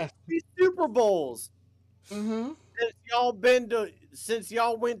been to 3 Super Bowls Mm-hmm. since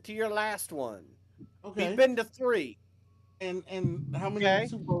y'all went to your last one. Okay. We've been to 3. And how many Okay.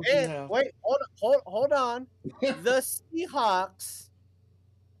 Super Bowls do you And have? wait, hold on. The Seahawks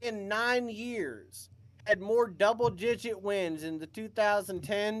in 9 years had more double-digit wins in the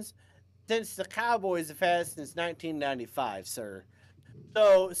 2010s since the Cowboys have had since 1995, sir.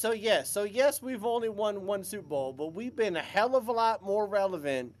 So yes, we've only won 1 Super Bowl, but we've been a hell of a lot more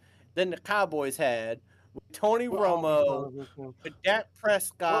relevant than the Cowboys had with Tony Romo, with Dak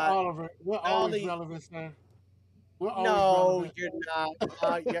Prescott. We're always relevant, sir. We're always No, relevant. you're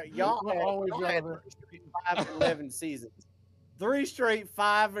not. Y'all We're had, always y'all had relevant. 3 straight 5 and 11 seasons. 3 straight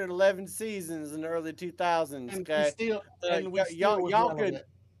 5 and 11 seasons in the early 2000s. And Okay,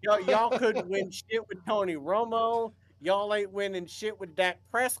 y'all couldn't win shit with Tony Romo. Y'all ain't winning shit with Dak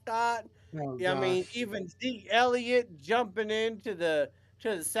Prescott. Oh, I mean, gosh. even Zeke Elliott jumping into the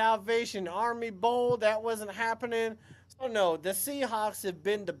Salvation Army Bowl, that wasn't happening. So no, the Seahawks have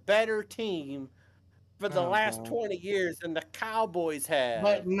been the better team for the last 20 years than the Cowboys have.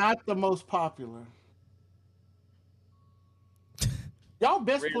 But not the most popular. Y'all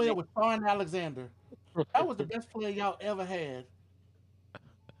best Really? player was Sean Alexander. That was the best player y'all ever had.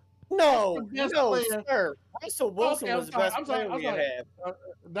 No, the best no, player. sir. Russell Wilson Okay, was the best player we sorry. had.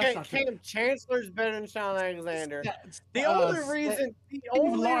 That's not true. Cam Chancellor's better than Sean Alexander. The Uh, only reason, Steve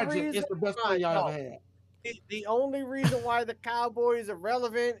Largent is the best player y'all ever had. The only reason why the Cowboys are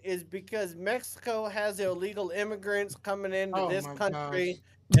relevant is because Mexico has illegal immigrants coming into Oh this my country, gosh.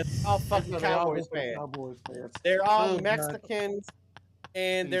 and they're all That's fucking what they Cowboys always say, fans. Cowboys fans. They're all Oh, God. Mexicans,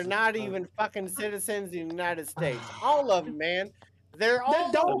 and they're Jesus not Christ. even fucking citizens of the United States. All of them, man. They're all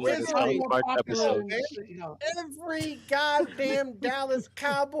That Sounds like a Dolphins are South literally more Park popular episode. than every goddamn Dallas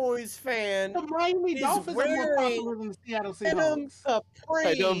Cowboys fan the Miami is Dolphins are more wearing popular than the Seattle Venom Seahawks.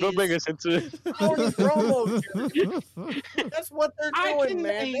 Hey, don't bring Capris us into it. Tony Romo jersey. That's what they're I doing, can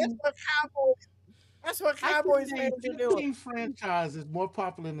man. name That's what I can Cowboys name fans are doing. 15 franchises more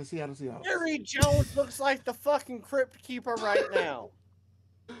popular than the Seattle Seahawks. Jerry Jones looks like the fucking crypt keeper right now.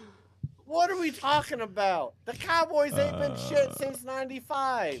 What are we talking about? The Cowboys ain't been shit since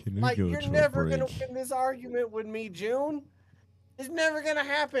 '95. Can we Like, go you're to a never gonna break? win this argument with me, June. It's never gonna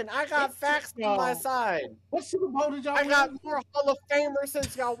happen. I got facts on my side. What Super Bowl did y'all I got win? more Hall of Famers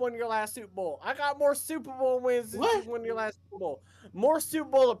since y'all won your last Super Bowl. I got more Super Bowl wins since What? you won your last Super Bowl. More Super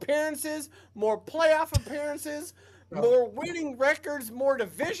Bowl appearances, more playoff appearances, more winning records, more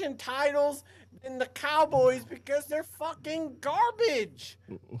division titles than the Cowboys because they're fucking garbage.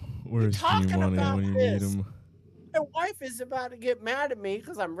 Where's talking G-Money about when you this? need him? My wife is about to get mad at me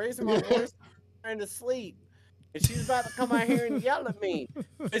because I'm raising my voice trying to sleep. And she's about to come out here and yell at me.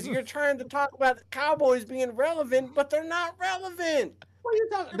 Because you're trying to talk about the Cowboys being relevant, but they're not relevant. What are you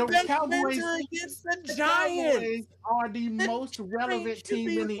talking? The The best Cowboys wins are against the The Giants. Cowboys are the most relevant Should team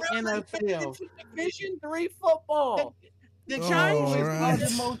be in the relevant NFL. to Division III football. The The Giants Cowboys Alright. are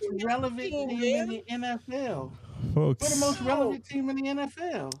the most relevant team, team in man. the NFL. Folks, We're the most No. relevant team in the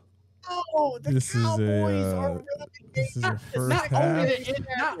NFL. No, the This is a, Cowboys are this is a relevant. first Not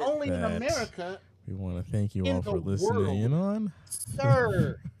half. only in that- America, We want to thank you in all the for listening in on.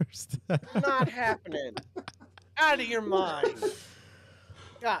 Sir, First not happening. Out of your mind.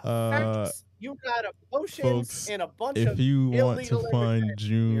 Got facts. You got emotions folks, and a bunch if of you want to illegal find immigrants on your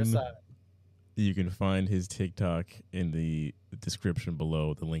June, side. you can find his TikTok in the description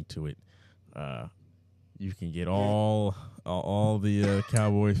below, the link to it. You can get all the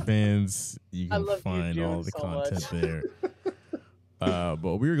Cowboy fans. You I can love you, find June, all the so content much. there.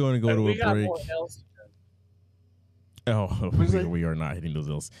 But we're going to go to we a got break. more else. Oh, What's that? we are not hitting those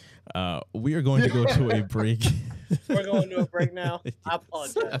ills. We are going to go to a break. We're going to a break now. I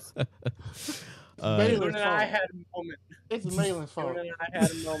apologize. Baylor's June and I fault. had a moment. It's Malin's fault. June and I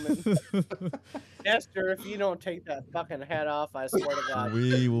had a moment. Esther, if you don't take that fucking hat off, I swear to God,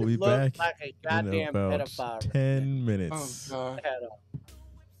 We will be you look back like a in goddamn about pedophile. 10 Oh minutes. God. Hat off.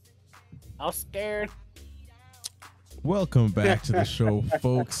 I'm scared. Welcome back to the show,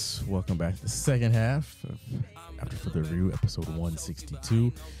 folks. Welcome back to the second half of After Further Review, episode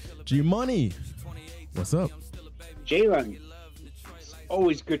 162. G Money, what's up? Jalen, it's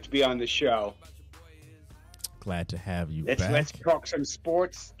always good to be on the show. Glad to have you Let's back. talk some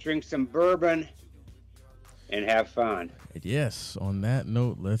sports, drink some bourbon, and have fun. And yes, on that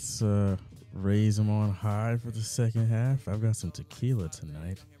note, let's raise them on high for the second half. I've got some tequila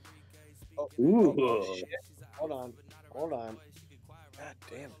tonight. Ooh. Shit. Hold on. God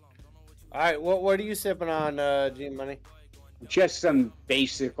damn it. All right, what are you sipping on, G Money? Just some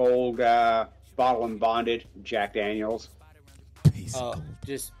basic old bottle and bonded Jack Daniels.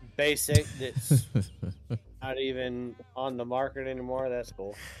 Just basic. That's not even on the market anymore. That's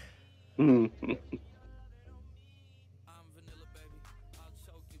cool.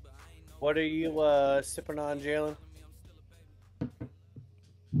 What are you sipping on, Jalen?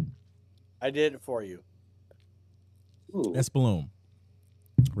 I did it for you. Ooh. Espolón.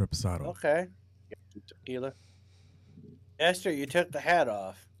 Reposado. Okay. Tequila. Esther, you took the hat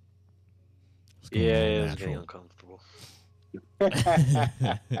off. What's going Yeah, on, it was getting natural? uncomfortable.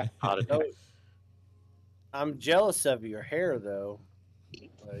 Hot in So, here. I'm jealous of your hair, though.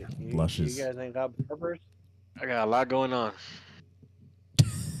 Like, Luscious. You guys ain't got barbers? I got a lot going on.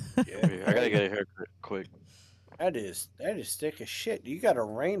 Yeah. I gotta get a haircut quick. That is thick as shit. You got a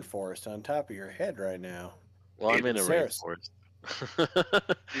rainforest on top of your head right now. Well, I'm in a Sarasota. rainforest.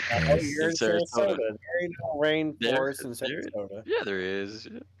 Oh, you're in In Sarasota. Sarasota. There ain't no rainforest in There- Sarasota. Yeah, there is.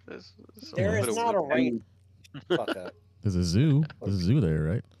 There's There bit is of not a wood. rain. Fuck up. There's a zoo. There's a zoo there,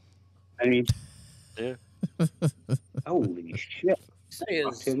 right? I mean, Yeah. holy shit. Say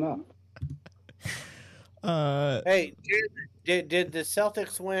Fucked is, him up. hey, did the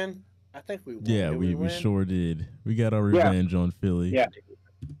Celtics win? I think we won. Yeah, Did we win? sure did. We got our Yeah. revenge on Philly. Yeah.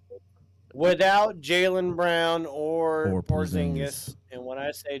 Without Jalen Brown or Porzingis. Porzingis. And when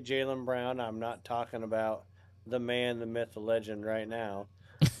I say Jalen Brown, I'm not talking about the man, the myth, the legend right now.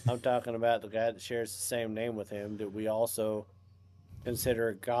 I'm talking about the guy that shares the same name with him that we also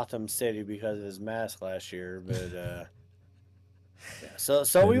consider Gotham City because of his mask last year, but yeah.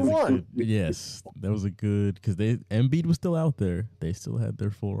 So we won. Yes, that was a good because Embiid was still out there. They still had their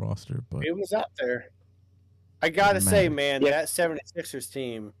full roster, but It was out there. I gotta say, man, Yeah. that 76ers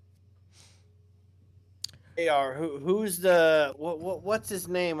team. They are who's the what's his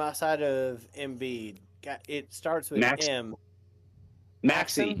name outside of Embiid? It starts with Max- M.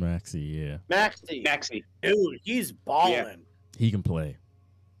 Maxey. Maxey, yeah, Maxey. Dude, he's balling. he can play.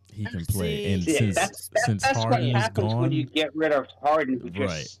 He can play, and Maxey. Yeah, since that's Harden what is happens when you gone, get rid of Harden, who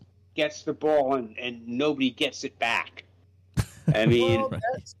just Right. gets the ball and nobody gets it back. I mean, Well,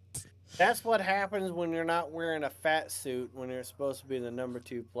 that's what happens when you're not wearing a fat suit when you're supposed to be the number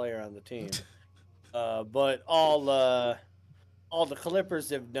 2 player on the team. But all the Clippers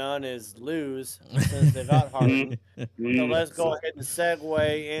have done is lose since they got Harden. So let's go ahead and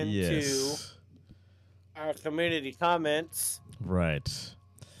segue into yes, our community comments. right.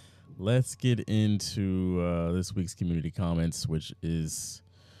 Let's get into this week's community comments, which is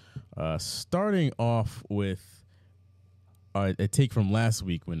starting off with a take from last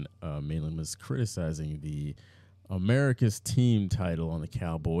week when Malin was criticizing the America's Team title on the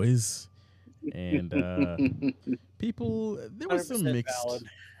Cowboys. And people, there was some 100% valid.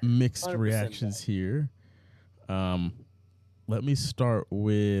 mixed 100% reactions here. Let me start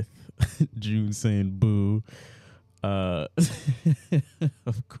with June saying boo. Of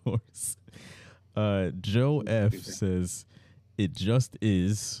course. Joe F says it just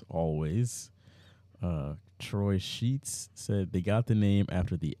is always. Troy Sheets said they got the name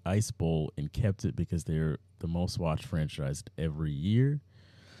after the Ice Bowl and kept it because they're the most watched franchise every year.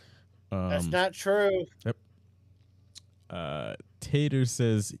 That's not true. Yep. Tater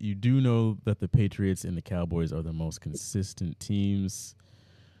says you do know that the Patriots and the Cowboys are the most consistent teams.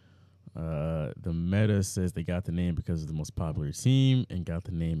 The Meta says they got the name because of the most popular team and got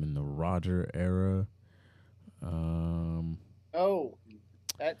the name in the Roger era. Oh,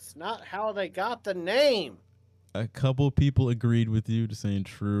 that's not how they got the name. A couple people agreed with you to saying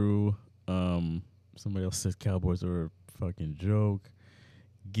true. Somebody else says Cowboys are a fucking joke.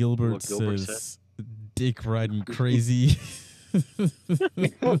 Gilbert says dick riding crazy. His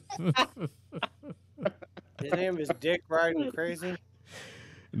name is Dick Riding Crazy.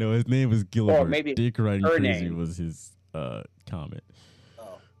 No, his name was Gilbert. Or maybe Dick riding her crazy name. was his comment.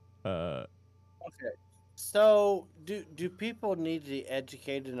 Oh. Okay. So, do people need to be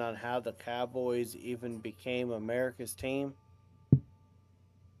educated on how the Cowboys even became America's team?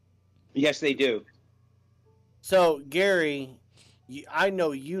 Yes, they do. So, Gary, I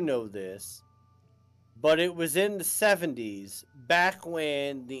know you know this, but it was in the 70s, back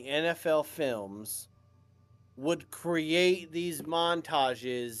when the NFL films would create these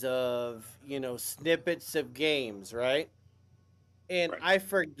montages of, snippets of games, right? And Right. I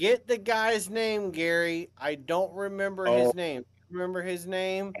forget the guy's name, Gary. I don't remember his name. Remember his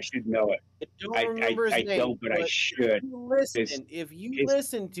name? I should know it. I don't remember his I name. don't, but I should. If you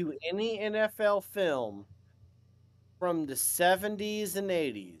listen to any NFL film from the 70s and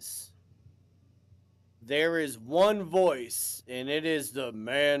 80s, there is one voice, and it is the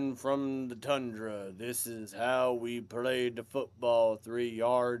man from the tundra. This is how we played the football 3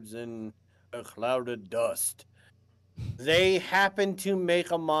 yards in a cloud of dust. They happened to make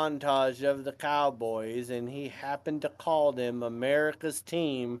a montage of the Cowboys, and he happened to call them America's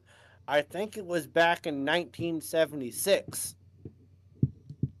Team. I think it was back in 1976.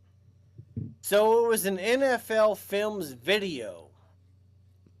 So it was an NFL Films video.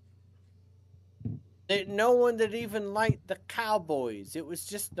 That no one that even liked the Cowboys. It was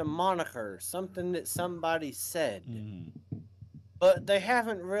just a moniker, something that somebody said. But they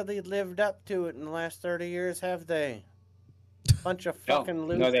haven't really lived up to it in the last 30 years, have they? Bunch of fucking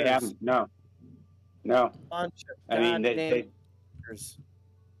losers. No, they haven't. No. Bunch of I mean, goddamn losers.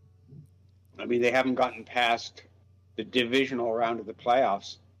 they haven't gotten past the divisional round of the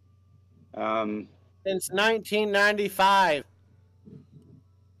playoffs. Since 1995.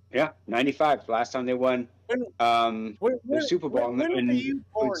 Yeah, 95. Last time they won the Super Bowl. When were you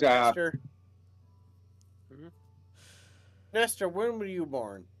born, it's, Nestor? Nestor, when were you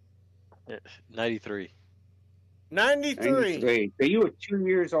born? 93. 93. 93. So you were 2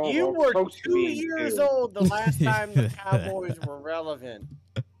 years old. You or were close to 2 being years 2. old the last time the Cowboys were relevant.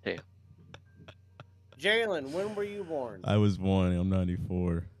 Yeah. Jalen, when were you born? I was born. I'm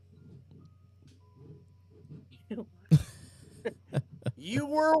 94. You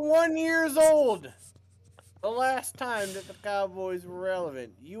were 1 year old the last time that the Cowboys were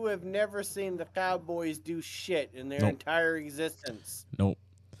relevant. You have never seen the Cowboys do shit in their entire existence. Nope.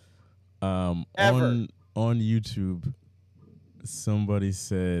 Ever. On YouTube, Somebody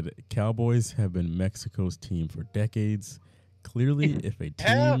said Cowboys have been Mexico's team for decades. Clearly, if a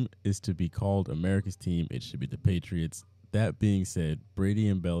team is to be called America's team, it should be the Patriots. That being said, Brady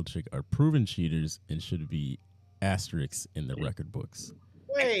and Belichick are proven cheaters and should be asterisks in the record books.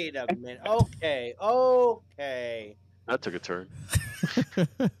 Wait a minute. Okay. That took a turn.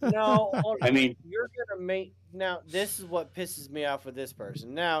 No, hold I on. mean- you're gonna make now. This is what pisses me off with this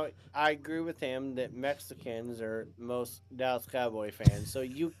person. Now, I agree with him that Mexicans are most Dallas Cowboy fans, so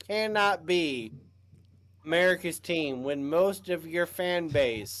you cannot be America's team when most of your fan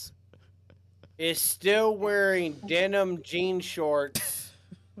base is still wearing denim jean shorts.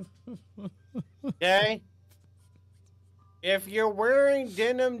 Okay? If you're wearing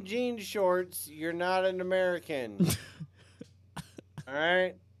denim jean shorts, you're not an American. All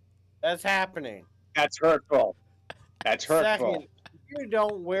right? That's happening. That's hurtful. That's hurtful. Second, you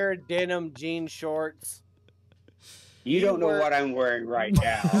don't wear denim jean shorts. You don't know what I'm wearing right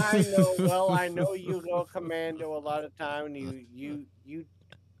now. I know. Well, I know you go commando a lot of time. You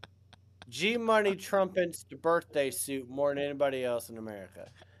G Money trumpets the birthday suit more than anybody else in America.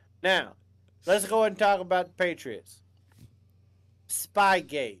 Now, let's go ahead and talk about the Patriots.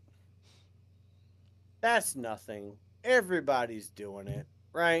 Spygate. That's nothing. Everybody's doing it,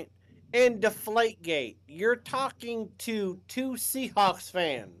 right? And Deflategate. You're talking to two Seahawks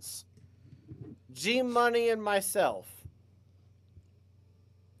fans, G Money and myself.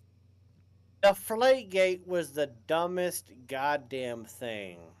 Deflategate was the dumbest goddamn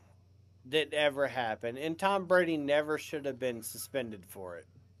thing that ever happened, and Tom Brady never should have been suspended for it.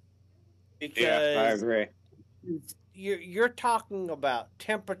 Because Yeah, I agree. you're talking about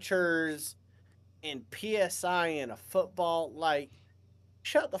temperatures and PSI in a football. Like,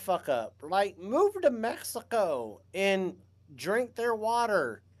 shut the fuck up. Like, move to Mexico and drink their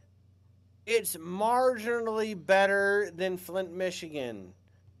water. It's marginally better than Flint, Michigan.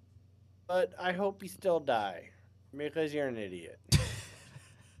 But I hope you still die because you're an idiot. All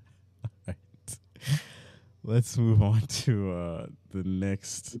right. Let's move on to the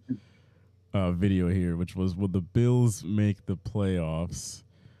next video here, which was, will the Bills make the playoffs?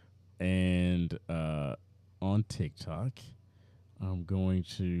 And on TikTok,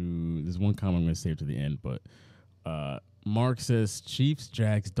 there's one comment I'm going to save to the end, but Mark says Chiefs,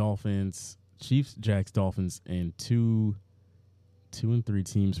 Jags, Dolphins, and two and three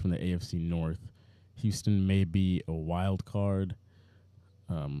teams from the AFC North. Houston may be a wild card.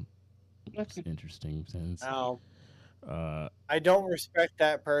 It's interesting sense. Now, I don't respect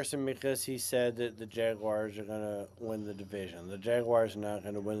that person because he said that the Jaguars are going to win the division. The Jaguars are not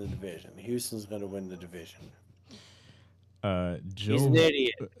going to win the division. Houston's going to win the division. Joe, He's an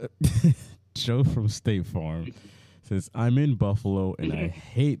idiot. Joe from State Farm says, I'm in Buffalo and I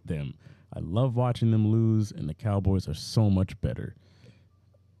hate them. I love watching them lose, and the Cowboys are so much better.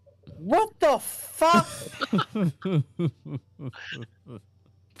 What the fuck?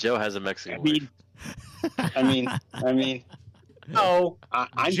 Joe has a Mexican I wife. mean, No,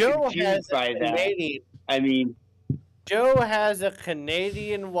 I'm Joe has confused a by that. Canadian. I mean, Joe has a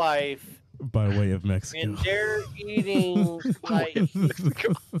Canadian wife, By way of Mexico. and they're eating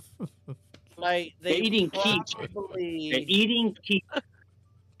like they they're eating quiche. probably- They're eating quiche.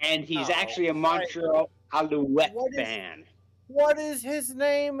 And he's Oh, actually a Montreal Alouette What is- fan. What is his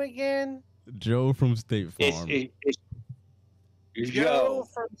name again? Joe from State Farm. It's Joe Joe.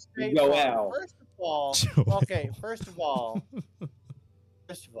 from State Joel. Farm. First of all, Joel. okay. First of all,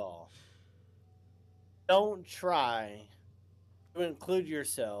 don't try to include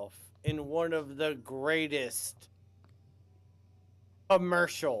yourself in one of the greatest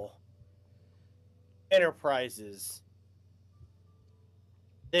commercial enterprises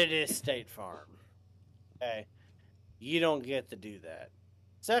that is State Farm. Okay, you don't get to do that.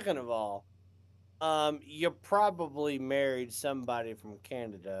 Second of all, you probably married somebody from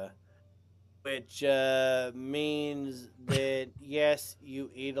Canada, which means that yes,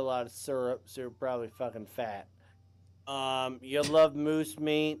 you eat a lot of syrup, so you're probably fucking fat. You love moose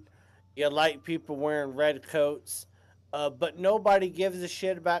meat. You like people wearing red coats, but nobody gives a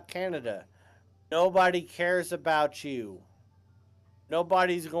shit about Canada. Nobody cares about you.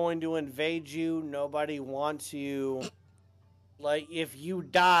 Nobody's going to invade you. Nobody wants you. Like, if you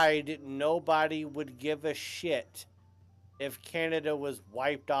died, nobody would give a shit if Canada was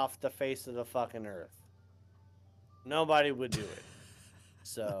wiped off the face of the fucking earth. Nobody would do it.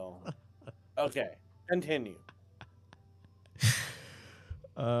 So, okay, continue.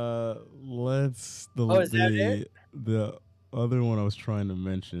 Let's is that it? The other one I was trying to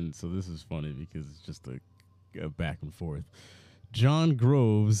mention. So this is funny because it's just a back and forth. John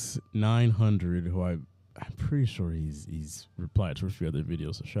Groves 900, who I I'm pretty sure he's replied to a few other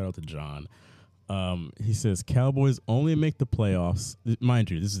videos. So shout out to John. He says Cowboys only make the playoffs. Mind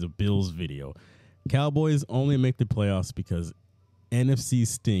you, this is a Bills video. Cowboys only make the playoffs because NFC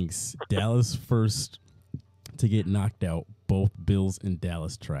stinks. Dallas first to get knocked out. Both Bills and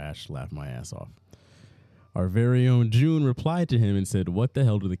Dallas trash. Laugh my ass off. Our very own June replied to him and said, "What the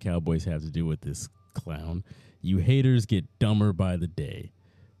hell do the Cowboys have to do with this clown? You haters get dumber by the day."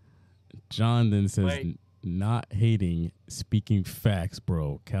 John then says, "Not hating, speaking facts,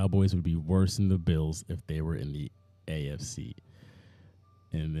 bro. Cowboys would be worse than the Bills if they were in the AFC."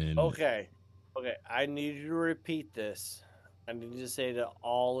 And then Okay, I need you to repeat this. I need you to say it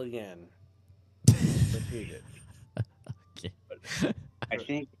all again. Repeat it. Okay. I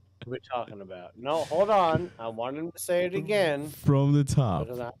think What are we talking about? No, hold on. I want him to say it again. From the top.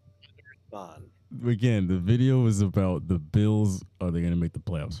 Because I respond. Again, the video was about the Bills. Are they going to make the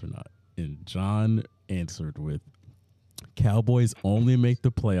playoffs or not? And John answered with, "Cowboys only make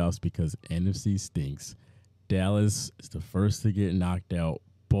the playoffs because NFC stinks. Dallas is the first to get knocked out.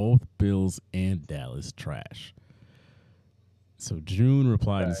 Both Bills and Dallas trash." So June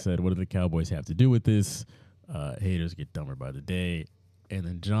replied and said, "What do the Cowboys have to do with this? Haters get dumber by the day." And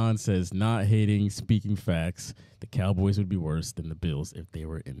then John says, "Not hating, speaking facts. The Cowboys would be worse than the Bills if they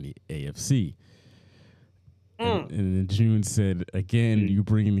were in the AFC." And then June said, "Again, you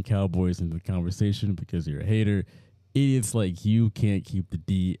bringing the Cowboys into the conversation because you're a hater. Idiots like you can't keep the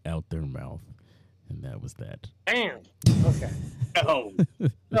D out their mouth." And that was that. Damn. Okay. oh,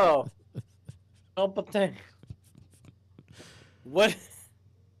 So, help a thing. What?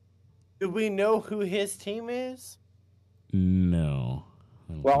 Do we know who his team is? No.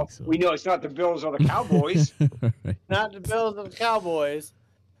 I don't well, think so. we know it's not the Bills or the Cowboys. Right. Not the Bills or the Cowboys.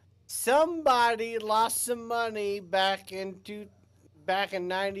 Somebody lost some money back in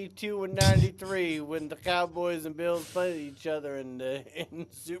 92 and 93 when the Cowboys and Bills played each other in the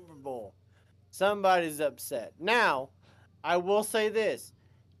Super Bowl. Somebody's upset. Now, I will say this.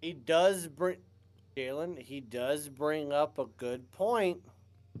 He does bring up a good point.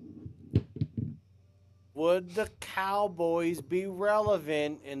 Would the Cowboys be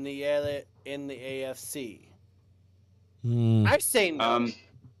relevant in the AFC? I say no.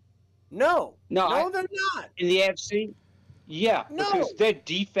 No, they're not. In the AFC? Yeah, No. because their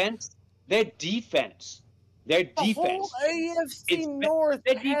defense. The whole AFC It's- North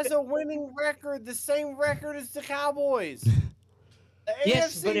their has a winning record, the same record as the Cowboys. The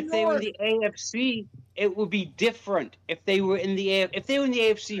Yes, AFC but if they were North, in the AFC, it would be different. If they were in the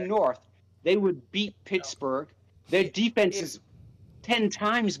AFC North, they would beat Pittsburgh. Their defense is 10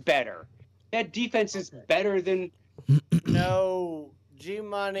 times better. Their defense is better than. no,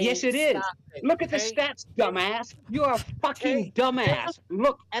 G-Money. Yes, it is. stop it, Look at the okay? stats, dumbass. You're a fucking dumbass.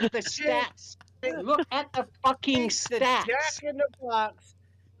 Look at the stats. Look at the fucking Take the stats. Jack in the Box.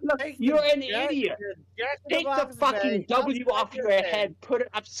 Look, Take the you're an Jack- idiot. the Jack in Take the Box fucking bag W upside off your head, put it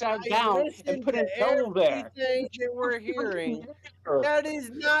upside I down, and listened put an to L there. everything that we're hearing. That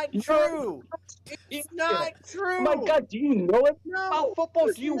is not You're- true. It's not true. Oh my God, do you know it No, about football?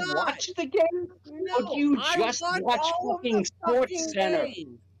 it's Do you not. watch the game? No, Or do you I just watch all of fucking the Sports fucking Center?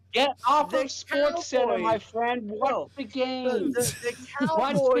 games. Get off The of Sports Center, my Cowboys. friend. Watch the game. The Watch the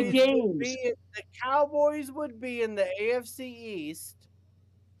Cowboys games. would be in the AFC East,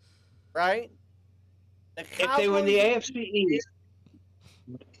 right? The If they were in the Cowboys AFC East,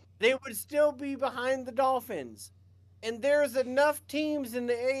 they would still be behind the Dolphins. And there's enough teams in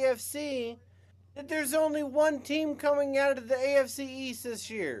the AFC that there's only one team coming out of the AFC East this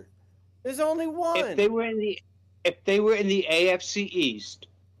year. There's only one. if they were in the AFC East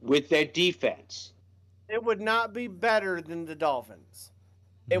with their defense, It would not be better than the Dolphins.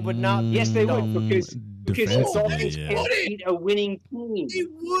 It would not. yes, they would because the Defensively, Dolphins yeah. can't beat a winning team. They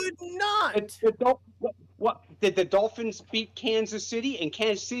would not. What did the Dolphins beat Kansas City? And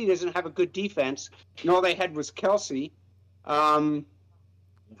Kansas City doesn't have a good defense, and all they had was Kelsey. I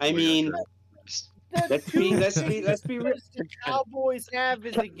mean, let's be real. The Cowboys have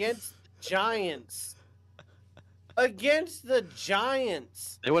is against the Giants. Against the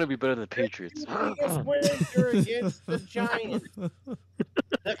Giants. They want to be better than the Patriots. The biggest winners are against the Giants.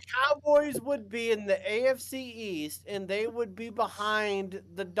 The Cowboys would be in the AFC East, and they would be behind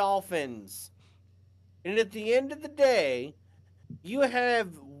the Dolphins. And at the end of the day, you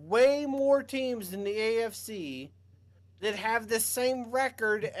have way more teams in the AFC that have the same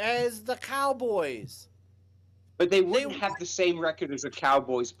record as the Cowboys. But they wouldn't have the same record as the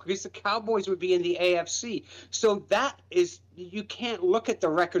Cowboys because the Cowboys would be in the AFC. So that is, you can't look at the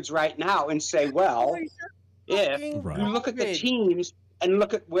records right now and say, well, if Fucking Right. you look at the garbage. teams and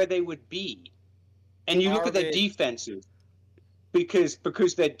look at where they would be. And you look at their Garbage. defenses, because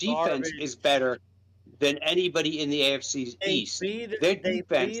their defense Garbage. is better than anybody in the AFC East. Their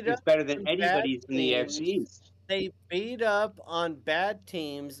defense is better than anybody's in the AFC East. They beat up on bad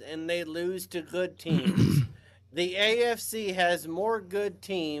teams and they lose to good teams. The AFC has more good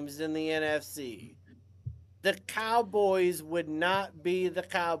teams than the NFC. The Cowboys would not be the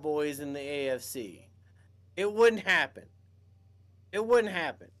Cowboys in the AFC. It wouldn't happen. It wouldn't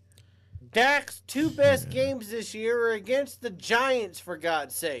happen. Dak's two best games this year are against the Giants, for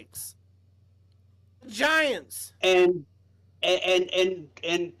God's sakes. The Giants. And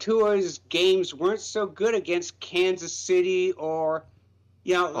Tua's games weren't so good against Kansas City or,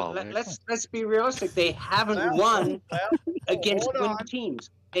 let's be realistic. They haven't won against winning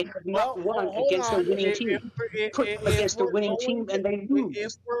teams. They have not won against a winning team. Against a winning team, and they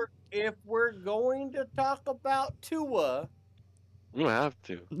lose. If we're going to talk about Tua, You don't have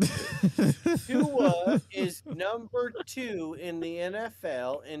to. Tua is number 2 in the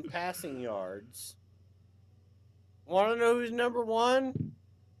NFL in passing yards. Want to know who's number 1?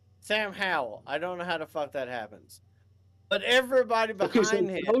 Sam Howell. I don't know how the fuck that happens. But everybody because behind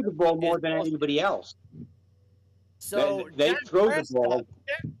they him throw the ball more than anybody else. So they throw the ball.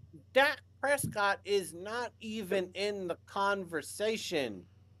 Dak Prescott is not even in the conversation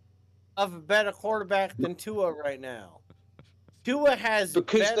of a better quarterback than Tua right now. Tua has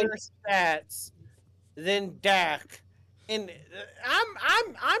better stats than Dak. And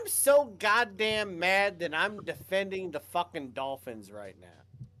I'm so goddamn mad that I'm defending the fucking Dolphins right now.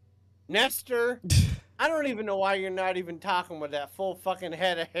 Nestor, I don't even know why you're not even talking with that full fucking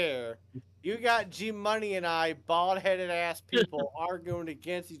head of hair. You got G Money and I, bald-headed ass people, arguing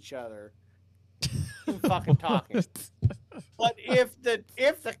against each other. Fucking talking. But if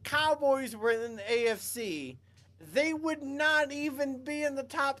the Cowboys were in the AFC, they would not even be in the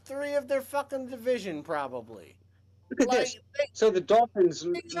top 3 of their fucking division, probably. Look at this. So the Dolphins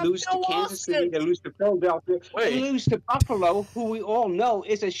lose to Kansas City, they lose to Philadelphia, they lose to Buffalo, who we all know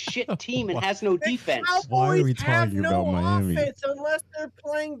is a shit team and has no defense. Why are we talking about Miami? Unless they're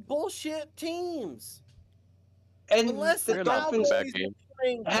playing bullshit teams. And unless the Cowboys are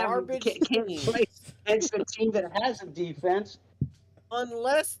playing garbage can't play against a team that has a defense.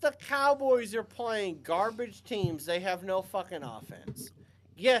 Unless the Cowboys are playing garbage teams, they have no fucking offense.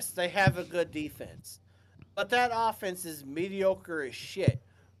 Yes, they have a good defense. But that offense is mediocre as shit.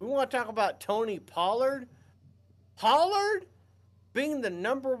 We want to talk about Tony Pollard? Pollard being the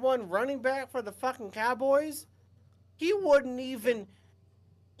number 1 running back for the fucking Cowboys?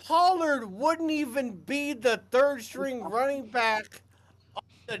 Pollard wouldn't even be the 3rd string running back of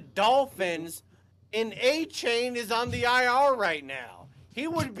the Dolphins, and A-Chain is on the IR right now. He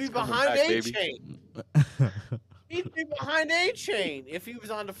would be behind A-Chain. He'd be behind A-Chain if he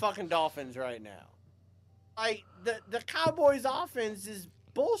was on the fucking Dolphins right now. Like, the Cowboys' offense is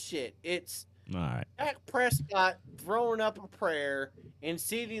bullshit. It's Dak Prescott throwing up a prayer and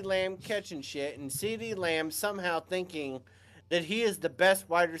CeeDee Lamb catching shit, and CeeDee Lamb somehow thinking that he is the best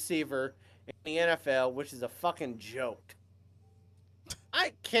wide receiver in the NFL, which is a fucking joke.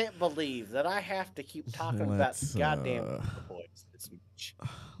 I can't believe that I have to keep talking about the goddamn Cowboys this much.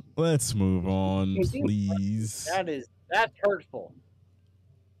 Let's move on, please. That's hurtful.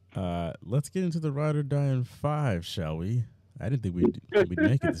 Let's get into the Ride or Die in 5, shall we? I didn't think we'd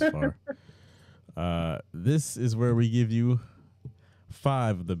make it this far. This is where we give you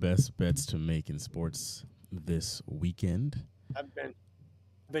 5 of the best bets to make in sports this weekend. I've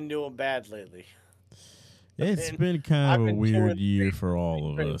been doing bad lately. It's been kind of a weird year for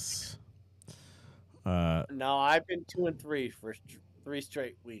all of us. No, I've been 2-3 for 3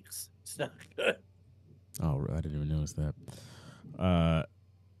 straight weeks. It's not good. Oh, I didn't even notice that.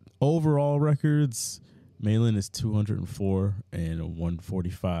 Overall records, Malin is 204 and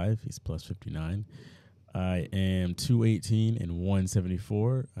 145. He's plus 59. I am 218 and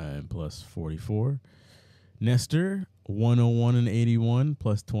 174. I'm plus 44. Nestor, 101 and 81,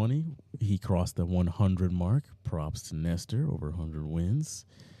 plus 20. He crossed the 100 mark. Props to Nestor, over 100 wins.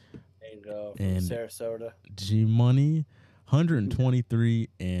 There you go, from And Sarasota. G Money, 123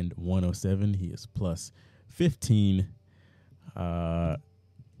 and 107. He is plus 15.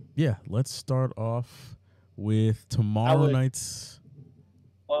 Yeah, let's start off with tomorrow night's.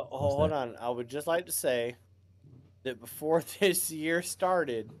 Well, hold on. I would just like to say that before this year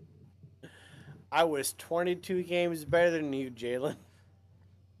started, I was 22 games better than you, Jalen.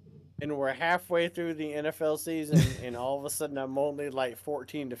 And we're halfway through the NFL season, and all of a sudden I'm only like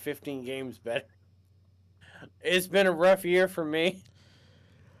 14 to 15 games better. It's been a rough year for me.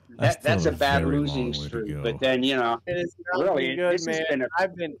 That's a bad losing streak. But then, it is not really, good, this man. has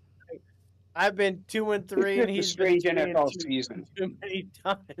been I've been 2-3, and It's a he's been strange NFL 3-2 season. too many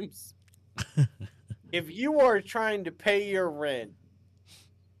times. If you are trying to pay your rent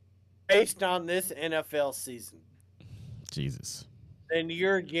based on this NFL season, Jesus. then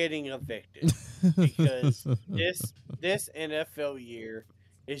you're getting evicted because this NFL year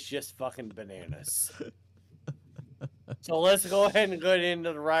is just fucking bananas. So let's go ahead and go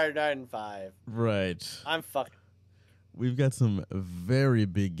into the Ride or Die in 5. Right. I'm fucking. We've got some very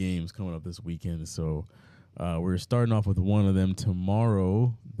big games coming up this weekend, so we're starting off with one of them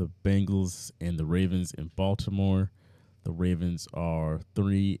tomorrow. The Bengals and the Ravens in Baltimore. The Ravens are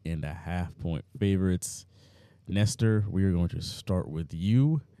 3.5-point favorites. Nestor, we are going to start with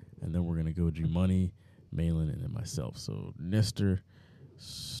you, and then we're going to go G-Money, Malin, and then myself. So, Nestor,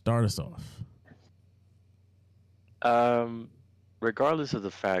 start us off. Regardless of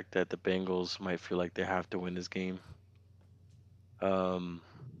the fact that the Bengals might feel like they have to win this game, I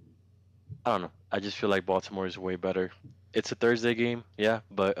don't know. I just feel like Baltimore is way better. It's a Thursday game, yeah,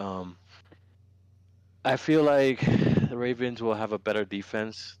 but I feel like the Ravens will have a better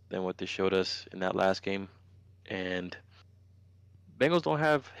defense than what they showed us in that last game, and Bengals don't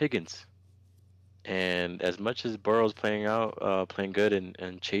have Higgins. And as much as Burrow's playing good,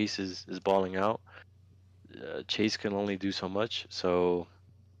 and Chase is balling out, Chase can only do so much. So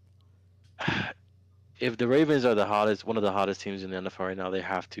if the Ravens are one of the hottest teams in the NFL right now, they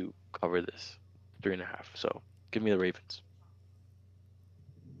have to cover this 3.5. So give me the Ravens.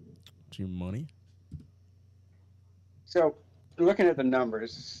 G-Money. So, looking at the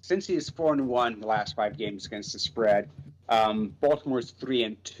numbers, since he's 4-1 the last 5 games against the spread, Baltimore's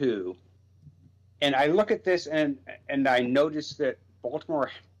 3-2. And I look at this and I notice that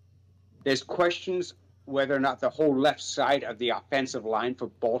Baltimore, there's questions whether or not the whole left side of the offensive line for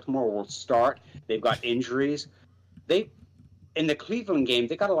Baltimore will start. They've got injuries. In the Cleveland game,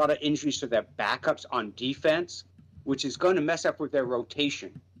 they got a lot of injuries to their backups on defense, which is going to mess up with their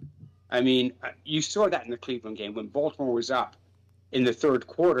rotation. I mean, you saw that in the Cleveland game when Baltimore was up in the third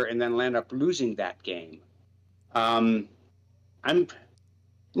quarter and then landed up losing that game. I'm going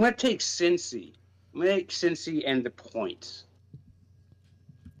to take Cincy. I'm going to take Cincy and the points.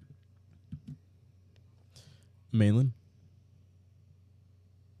 Malin.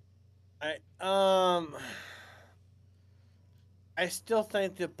 I still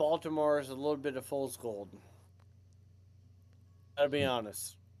think that Baltimore is a little bit of fool's gold. Gotta be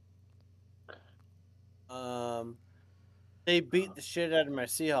honest. They beat the shit out of my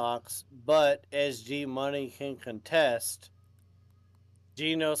Seahawks, but as G-Money can contest,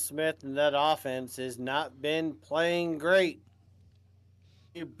 Geno Smith and that offense has not been playing great.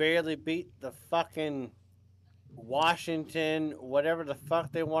 You barely beat the fucking Washington, whatever the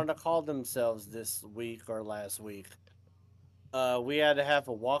fuck they want to call themselves this week or last week. We had to have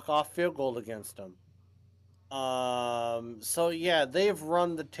a walk-off field goal against them. So yeah, they've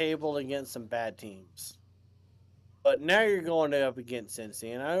run the table against some bad teams. But now you're going up against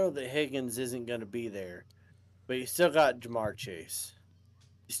Cincy, and I know that Higgins isn't going to be there, but you still got Jamar Chase.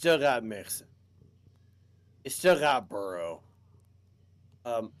 You still got Mixon. You still got Burrow.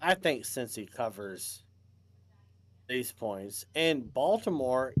 I think Cincy covers these points. And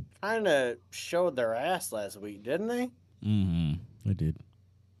Baltimore kind of showed their ass last week, didn't they? Mm-hmm. I did.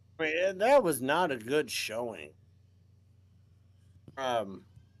 I mean, that was not a good showing.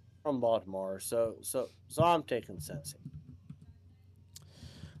 From Baltimore, so I'm taking Cincy.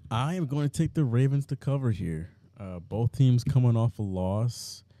 I am going to take the Ravens to cover here. Both teams coming off a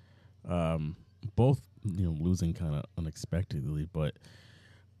loss, both losing kind of unexpectedly, but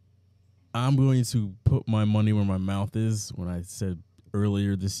I'm going to put my money where my mouth is when I said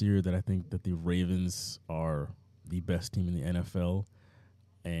earlier this year that I think that the Ravens are the best team in the NFL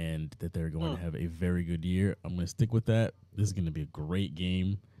and that they're going to have a very good year. I'm going to stick with that. This is going to be a great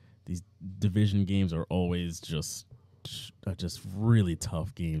game. These division games are always just really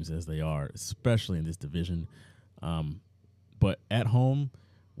tough games as they are, especially in this division. But at home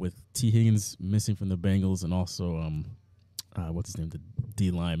with T. Higgins missing from the Bengals and also what's his name, the D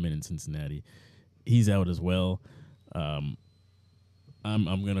lineman in Cincinnati, he's out as well. I'm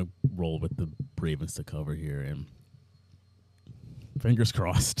gonna roll with the Ravens to cover here, and fingers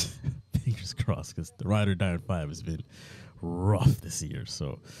crossed, because the Ride or Die in 5 has been rough this year.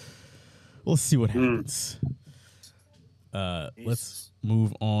 So we'll see what happens. Let's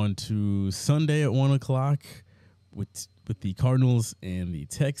move on to Sunday at 1:00 with the Cardinals and the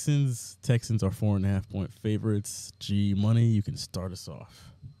Texans. Texans are 4.5-point favorites. G-Money, you can start us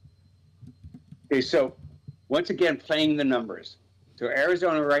off. Okay, so once again, playing the numbers. So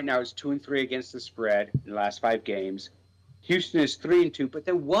Arizona right now is 2-3 against the spread in the last 5 games. Houston is 3-2, but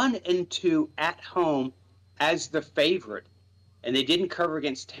they're 1-2 at home as the favorite, and they didn't cover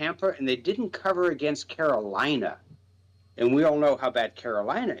against Tampa, and they didn't cover against Carolina, and we all know how bad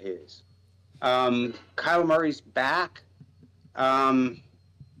Carolina is. Kyle Murray's back. I'm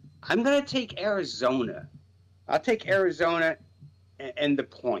going to take Arizona. I'll take Arizona and the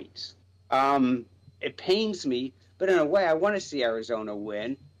points. It pains me, but in a way, I want to see Arizona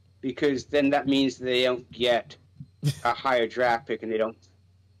win because then that means they don't get a higher draft pick and they don't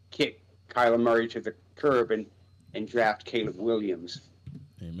kick Kyler Murray to the curb and draft Caleb Williams.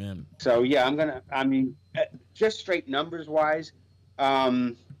 Amen. So, yeah, just straight numbers wise,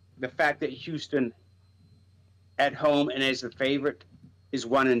 the fact that Houston at home and as the favorite is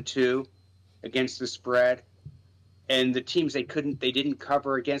 1-2 against the spread, and the teams they didn't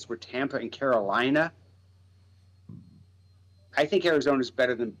cover against were Tampa and Carolina. I think Arizona's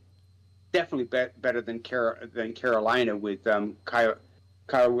definitely better than Carolina with Kyler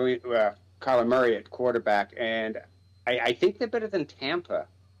Murray at quarterback, and I think they're better than Tampa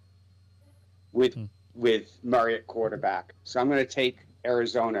with Murray at quarterback. So I'm going to take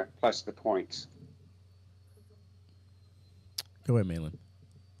Arizona plus the points. Go ahead, Malin.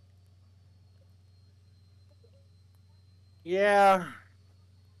 Yeah,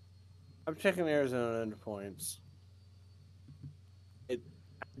 I'm taking Arizona into points. I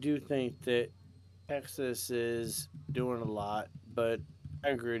do think that Texas is doing a lot, but I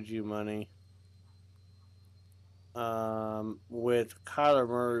agree with you, Money. With Kyler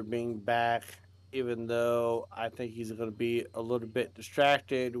Murray being back, even though I think he's going to be a little bit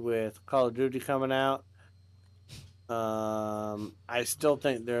distracted with Call of Duty coming out, I still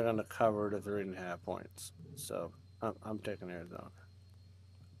think they're going to cover the 3.5 points. So I'm taking Arizona.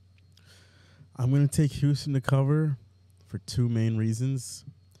 I'm going to take Houston to cover for two main reasons.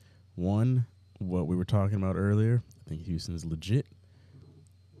 One, what we were talking about earlier. I think Houston's legit.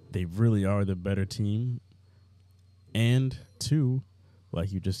 They really are the better team. And two,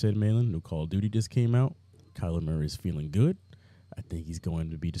 like you just said, Malin, new Call of Duty just came out. Kyler Murray is feeling good. I think he's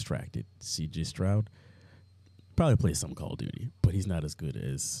going to be distracted. CJ Stroud probably plays some Call of Duty, but he's not as good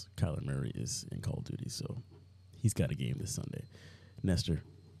as Kyler Murray is in Call of Duty. So he's got a game this Sunday. Nestor.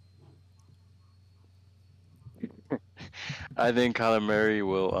 I think Kyler Murray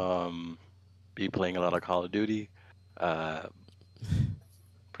will be playing a lot of Call of Duty.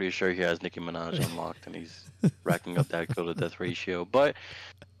 Pretty sure he has Nicki Minaj unlocked and he's racking up that kill to death ratio. But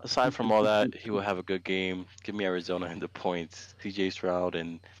aside from all that, he will have a good game. Give me Arizona in the points. CJ Stroud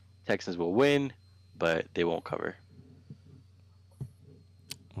and Texans will win, but they won't cover.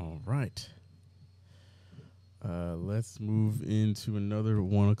 All right. Let's move into another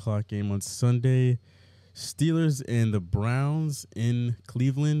 1 o'clock game on Sunday. Steelers and the Browns in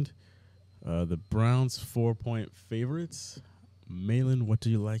Cleveland. The Browns 4-point favorites. Malin, what do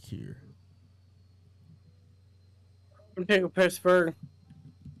you like here? I'm taking Pittsburgh.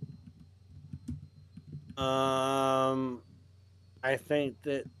 I think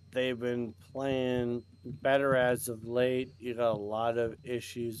that they've been playing better as of late. You got a lot of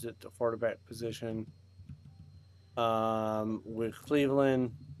issues at the quarterback position. With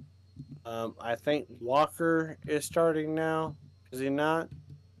Cleveland, I think Walker is starting now. Is he not?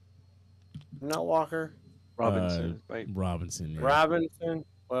 Not Walker? Robinson, right? Robinson. Yeah. Robinson.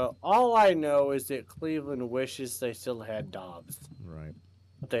 Well, all I know is that Cleveland wishes they still had Dobbs. Right.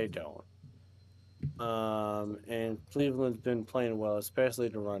 But they don't. And Cleveland's been playing well, especially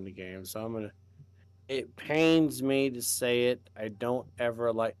to run the game. So it pains me to say it. I don't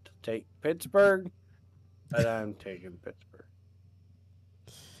ever like to take Pittsburgh, but I'm taking Pittsburgh.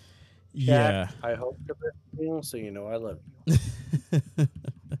 Yeah. Jack, I hope you're listening, so you know I love you.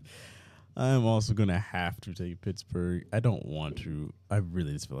 I'm also going to have to take Pittsburgh. I don't want to. I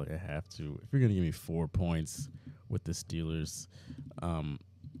really just feel like I have to. If you're going to give me 4 points with the Steelers, I'm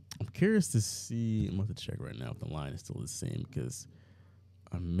curious to see. I'm going to check right now if the line is still the same because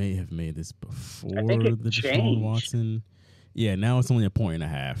I may have made this before the Deshaun Watson. Yeah, now it's only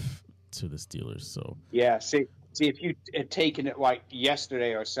 1.5 to the Steelers. So yeah, see if you had taken it like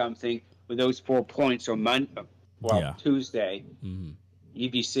yesterday or something with those 4 points or Tuesday,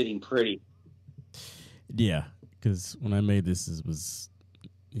 you'd be sitting pretty. Yeah, because when I made this, it was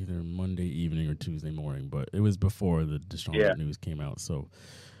either Monday evening or Tuesday morning, but it was before the Deshaun news came out. So,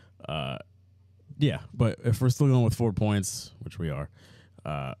 yeah, but if we're still going with 4 points, which we are,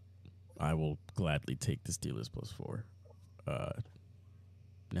 I will gladly take the Steelers +4.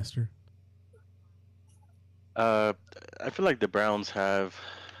 Nestor? I feel like the Browns have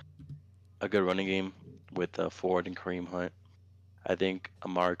a good running game with Ford and Kareem Hunt. I think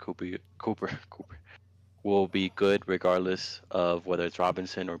Amari Cooper will be good regardless of whether it's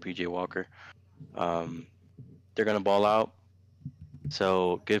Robinson or PJ Walker. They're gonna ball out.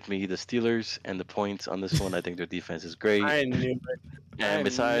 So give me the Steelers and the points on this one. I think their defense is great. I knew it. And I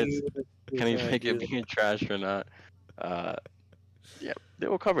besides, knew that he can was he gonna make it do being trash or not? Uh, yeah, they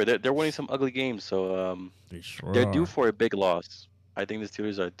will cover. They're winning some ugly games, so They sure they're due are. for a big loss. I think the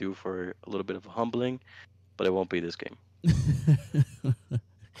Steelers are due for a little bit of a humbling, but it won't be this game.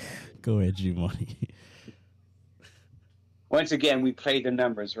 Go ahead, G Money. Once again, we played the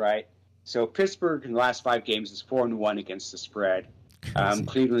numbers right. So Pittsburgh in the last 5 games is 4-1 against the spread. Crazy.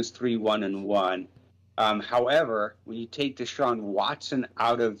 Cleveland's 3-1-1. However, when you take Deshaun Watson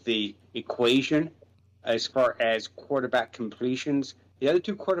out of the equation, as far as quarterback completions, the other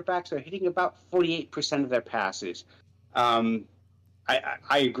 2 quarterbacks are hitting about 48% of their passes. I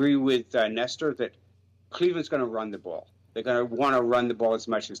agree with Nestor that Cleveland's going to run the ball. They're going to want to run the ball as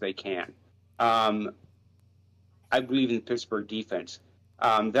much as they can. I believe in the Pittsburgh defense.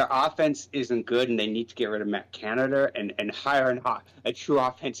 Their offense isn't good, and they need to get rid of Matt Canada and hire a true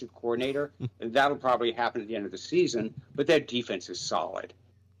offensive coordinator. That'll probably happen at the end of the season, but their defense is solid.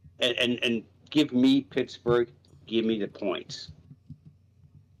 And give me Pittsburgh, give me the points.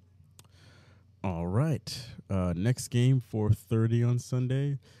 All right. Next game, 4:30 on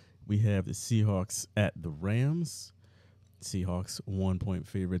Sunday. We have the Seahawks at the Rams. Seahawks 1-point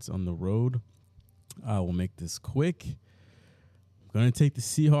favorites on the road. I will make this quick. I'm going to take the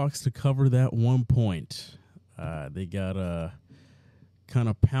Seahawks to cover that 1 point. They got kind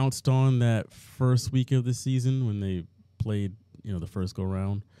of pounced on that first week of the season when they played, the first go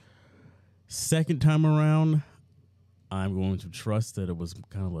round. Second time around, I'm going to trust that it was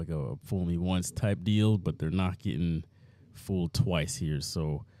kind of like a fool me once type deal, but they're not getting fooled twice here.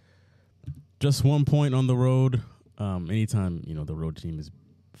 So just 1 point on the road. Anytime, the road team is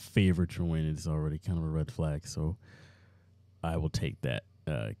favored to win, it's already kind of a red flag. So I will take that.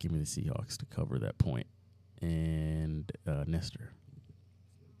 Give me the Seahawks to cover that point. And Nestor.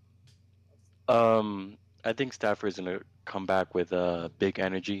 I think Stafford's going to come back with big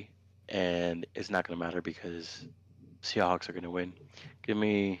energy, and it's not going to matter because Seahawks are going to win. Give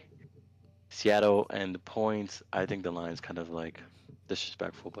me Seattle and the points. I think the line's kind of like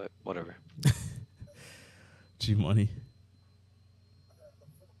disrespectful, but whatever. G Money.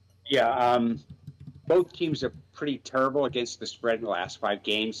 Yeah, both teams are pretty terrible against the spread in the last 5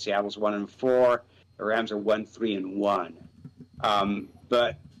 games. Seattle's 1-4. The Rams are 1-3-1.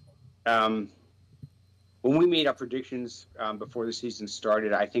 But when we made our predictions before the season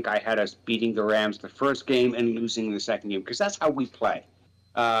started, I think I had us beating the Rams the first game and losing the second game because that's how we play.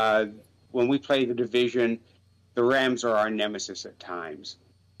 When we play the division, the Rams are our nemesis at times.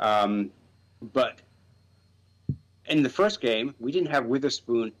 But in the first game, we didn't have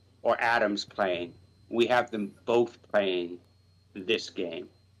Witherspoon or Adams playing. We have them both playing this game.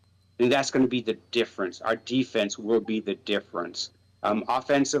 And that's going to be the difference. Our defense will be the difference.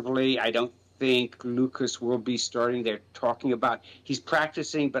 Offensively, I don't think Lucas will be starting. They're talking about he's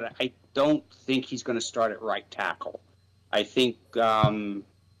practicing, but I don't think he's going to start at right tackle. I think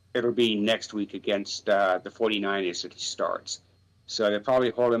it'll be next week against the 49ers that he starts. So they'll probably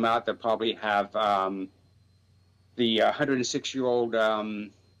hold him out. They'll probably have the 106-year-old,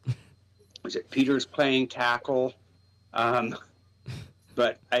 was it Peters playing tackle?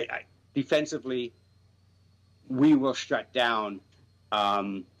 But I defensively, we will shut down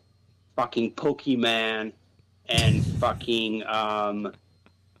fucking Pokemon and fucking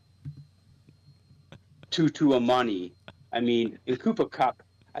Tutu Amani. I mean, in Cooper Cup,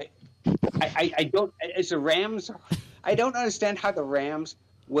 I don't, as the Rams, I don't understand how the Rams,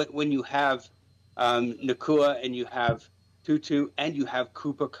 when you have Nakua and you have Tutu and you have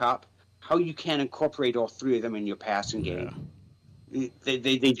Cooper Cup, how you can't incorporate all 3 of them in your passing game.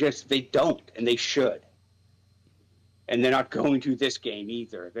 They don't, and they should. And they're not going to this game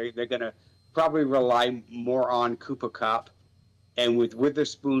either. They're going to probably rely more on Cooper Cup, and with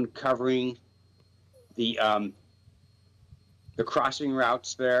Witherspoon covering the crossing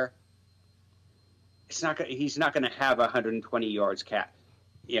routes there, he's not going to have 120 yards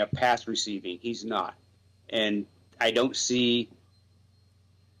pass receiving. He's not, and I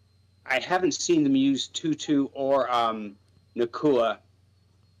haven't seen them use Tutu or Nakua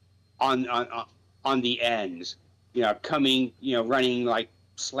on the ends. Coming, running like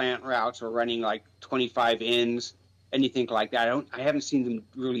slant routes or running like 25 ends, anything like that. I haven't seen them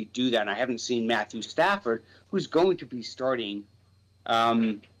really do that. And I haven't seen Matthew Stafford, who's going to be starting,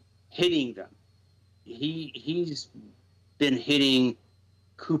 hitting them. He's been hitting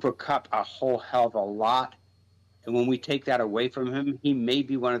Cooper Cup a whole hell of a lot. And when we take that away from him, he may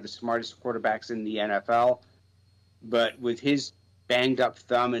be one of the smartest quarterbacks in the NFL. But with his banged up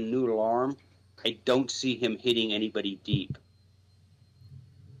thumb and noodle arm, I don't see him hitting anybody deep.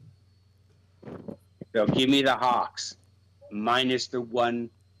 So give me the Hawks minus the one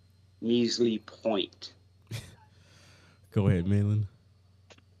measly point. Go ahead, Malin.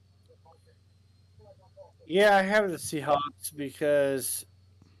 Yeah, I have the Seahawks because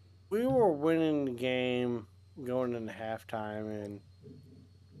we were winning the game going into halftime, and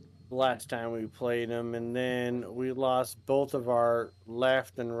the last time we played them, and then we lost both of our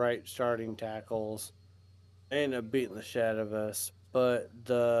left and right starting tackles. They ended up beating the shit out of us, but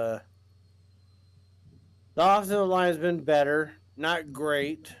the offensive line has been better, not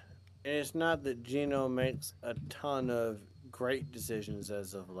great, and it's not that Gino makes a ton of great decisions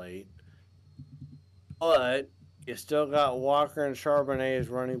as of late, but you still got Walker and Charbonnet as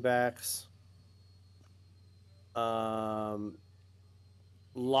running backs.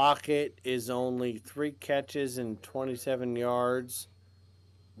 Lockett is only 3 catches and 27 yards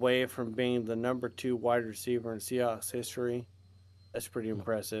away from being the number 2 wide receiver in Seahawks history. That's pretty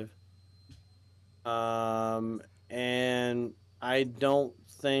impressive. And I don't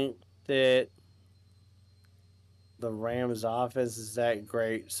think that the Rams' offense is that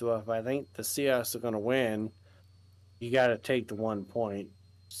great. So if I think the Seahawks are going to win, you got to take the 1 point.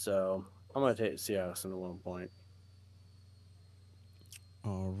 So I'm going to take the Seahawks in the 1 point.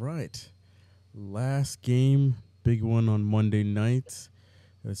 All right. Last game, big one on Monday night.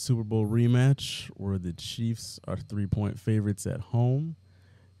 A Super Bowl rematch where the Chiefs are 3-point favorites at home.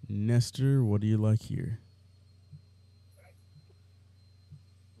 Nestor, what do you like here?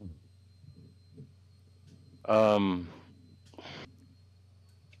 I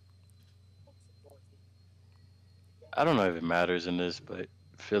don't know if it matters in this, but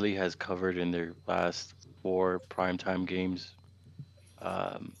Philly has covered in their last 4 primetime games.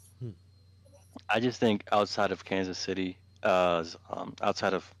 I just think outside of Kansas City,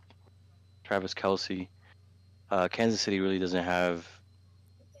 outside of Travis Kelce, Kansas City really doesn't have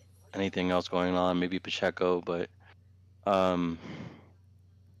anything else going on. Maybe Pacheco, but I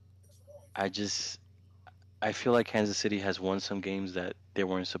feel like Kansas City has won some games that they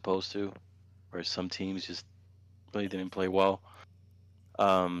weren't supposed to, or some teams just really didn't play well.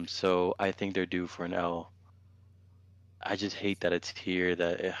 So I think they're due for an L. I just hate that it's here.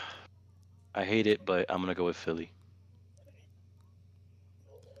 I hate it, but I'm gonna go with Philly.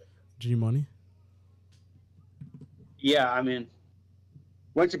 G Money. Yeah, I mean,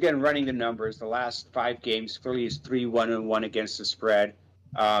 once again, running the numbers, the last 5 games, Philly is 3-1-1 against the spread.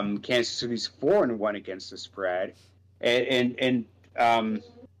 Kansas City's 4-1 against the spread, and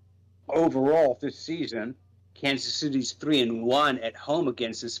overall this season, Kansas City's 3-1 at home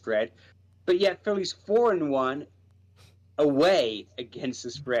against the spread, but yet Philly's 4-1 away against the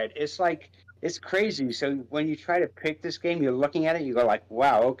spread. It's crazy. So when you try to pick this game, you're looking at it, you go like,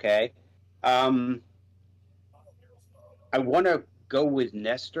 wow, okay. I want to go with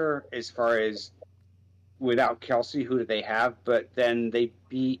Nestor as far as without Kelce, who do they have? But then they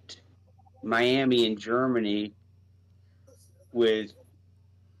beat Miami and Germany with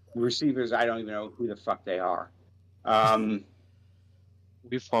receivers I don't even know who the fuck they are.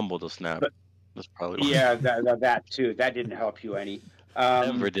 We fumbled a snap. That's probably why. Yeah, that too. That didn't help you any.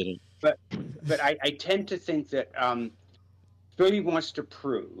 Never didn't. But I tend to think that Philly wants to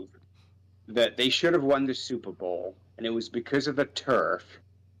prove that they should have won the Super Bowl, and it was because of the turf.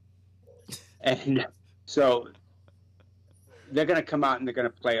 And so they're going to come out and they're going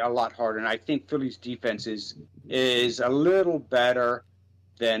to play a lot harder. And I think Philly's defense is a little better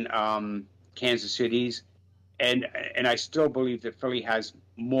than Kansas City's. And I still believe that Philly has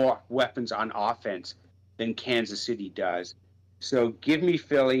more weapons on offense than Kansas City does. So give me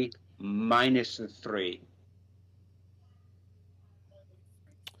Philly minus the 3.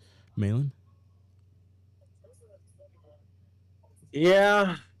 Malin?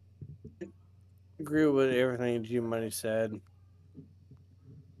 Yeah, I agree with everything G Money said.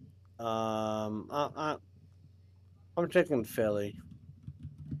 I'm taking Philly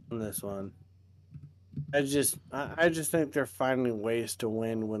on this one. I just think they're finding ways to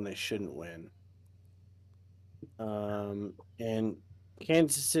win when they shouldn't win. And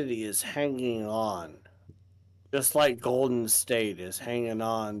Kansas City is hanging on, just like Golden State is hanging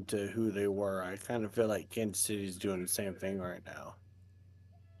on to who they were. I kind of feel like Kansas City is doing the same thing right now.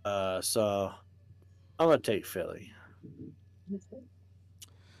 So I'm gonna take Philly.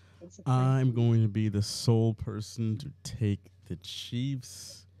 I'm going to be the sole person to take the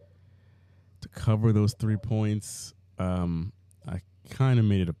Chiefs to cover those 3 points. I kind of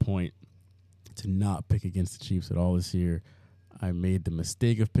made it a point to not pick against the Chiefs at all this year. I made the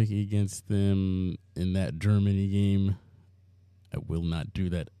mistake of picking against them in that Germany game. I will not do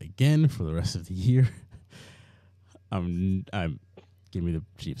that again for the rest of the year. I'm give me the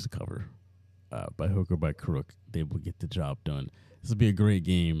Chiefs to cover. By hook or by crook, they will get the job done. This will be a great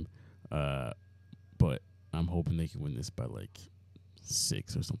game, but I'm hoping they can win this by like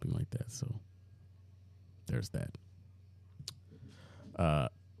 6 or something like that. So there's that.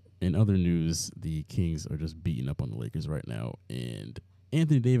 In other news, the Kings are just beating up on the Lakers right now, and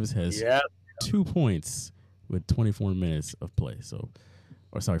Anthony Davis has 2 points with 24 minutes of play. 4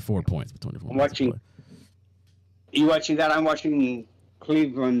 points with 24 minutes of play. You watching that? I'm watching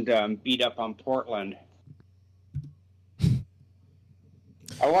Cleveland beat up on Portland.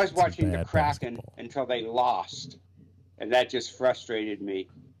 I was watching the Kraken until they lost, and that just frustrated me.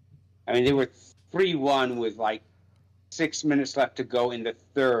 I mean, they were 3-1 with like 6 minutes left to go in the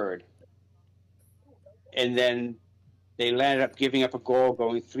third, and then they landed up giving up a goal,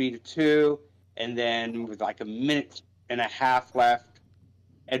 going 3-2, and then with like a minute and a half left,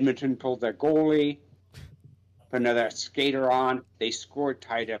 Edmonton pulled their goalie, put another skater on. They scored,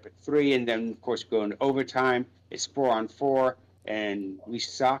 tied up at 3, and then of course going to overtime. It's 4-on-4, and we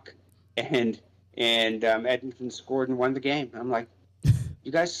suck. And Edmonton scored and won the game. I'm like,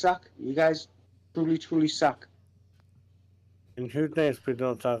 you guys suck. You guys truly, truly suck. And who thinks we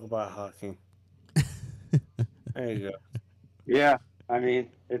don't talk about hockey? There you go. Yeah, I mean,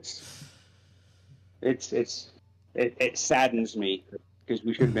 it saddens me because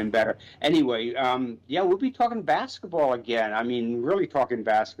we should have been better. Anyway, we'll be talking basketball again. I mean, really talking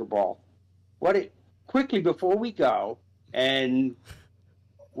basketball. Quickly before we go, and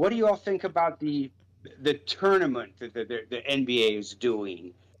what do you all think about the tournament that the NBA is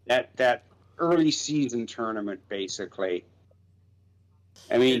doing? That early season tournament, basically.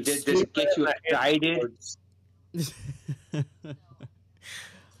 I mean, does it get you excited?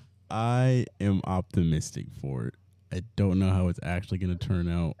 I am optimistic for it. I don't know how it's actually going to turn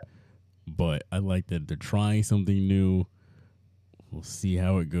out, but I like that they're trying something new. We'll see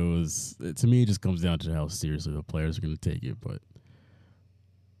how it goes. To me, it just comes down to how seriously the players are going to take it, but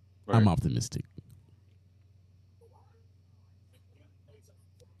I'm optimistic.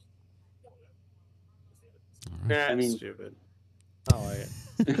 All right. I mean, stupid. I like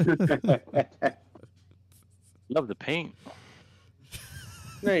it. Love the paint.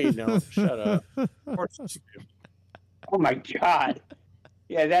 No, you don't. Shut up. Oh my God!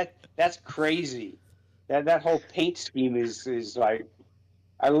 Yeah, that's crazy. That whole paint scheme is like.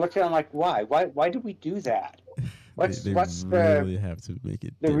 I look at it, I'm like, why? Why do we do that? What's really have to make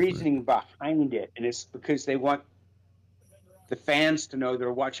it the reasoning behind it? And it's because they want the fans to know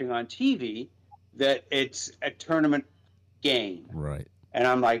they're watching on TV that it's a tournament game. Right. And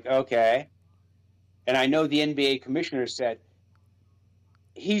I'm like, okay. And I know the NBA commissioner said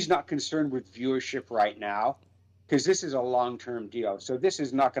he's not concerned with viewership right now because this is a long-term deal. So this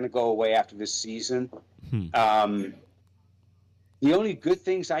is not going to go away after this season. The only good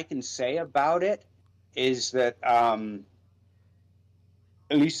things I can say about it is that at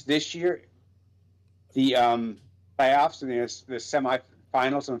least this year, the playoffs and the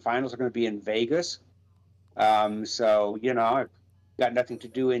semifinals and finals are going to be in Vegas. So, I've got nothing to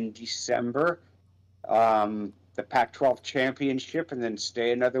do in December. The Pac-12 championship, and then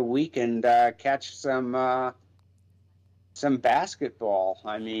stay another week and catch some basketball.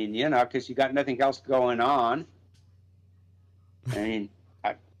 I mean, because you got nothing else going on. I mean,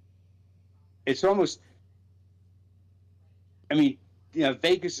 it's almost. I mean,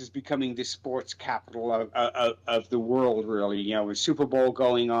 Vegas is becoming the sports capital of the world, really. With Super Bowl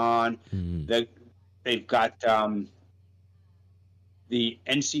going on, they've got the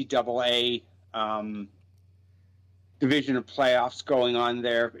NCAA division of playoffs going on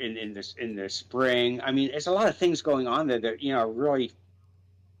there in the spring. I mean, there's a lot of things going on there that really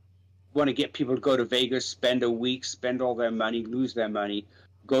want to get people to go to Vegas, spend a week, spend all their money, lose their money,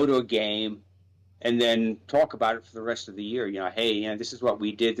 go to a game, and then talk about it for the rest of the year. Hey, this is what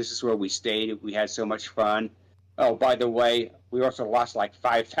we did. This is where we stayed. We had so much fun. Oh, by the way, we also lost like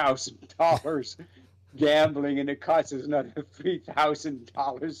 $5,000 gambling, and it cost us another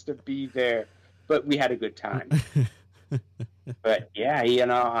 $3,000 to be there. But we had a good time. But yeah, I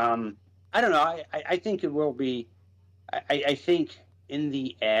don't know. I think it will be. I think in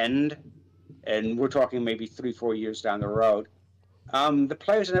the end, and we're talking maybe 3-4 years down the road, the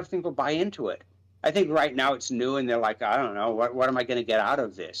players and everything will buy into it. I think right now it's new, and they're like, I don't know, what am I going to get out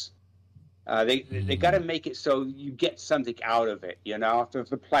of this? They got to make it so you get something out of it,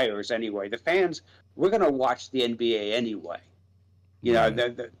 the players anyway. The fans, we're going to watch the NBA anyway.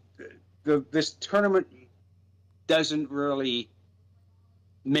 this tournament doesn't really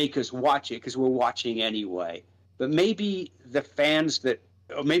make us watch it because we're watching anyway. But maybe the fans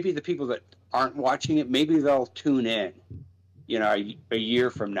or maybe the people that aren't watching it, maybe they'll tune in, a year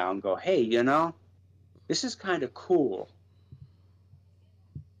from now and go, hey, this is kind of cool.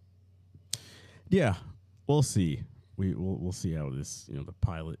 Yeah, we'll see. We'll see how this the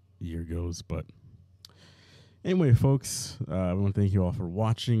pilot year goes. But anyway, folks, I want to thank you all for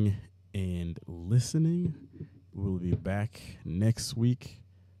watching and listening. We'll be back next week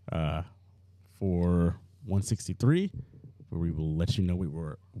for 163, where we will let you know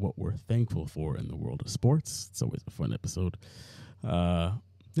what we're thankful for in the world of sports. It's always a fun episode.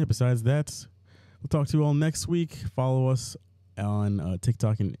 Besides that, we'll talk to you all next week. Follow us on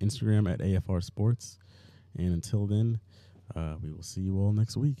TikTok and Instagram at AFR Sports. And until then, we will see you all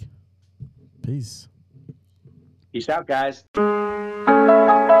next week. Peace. Peace out, guys.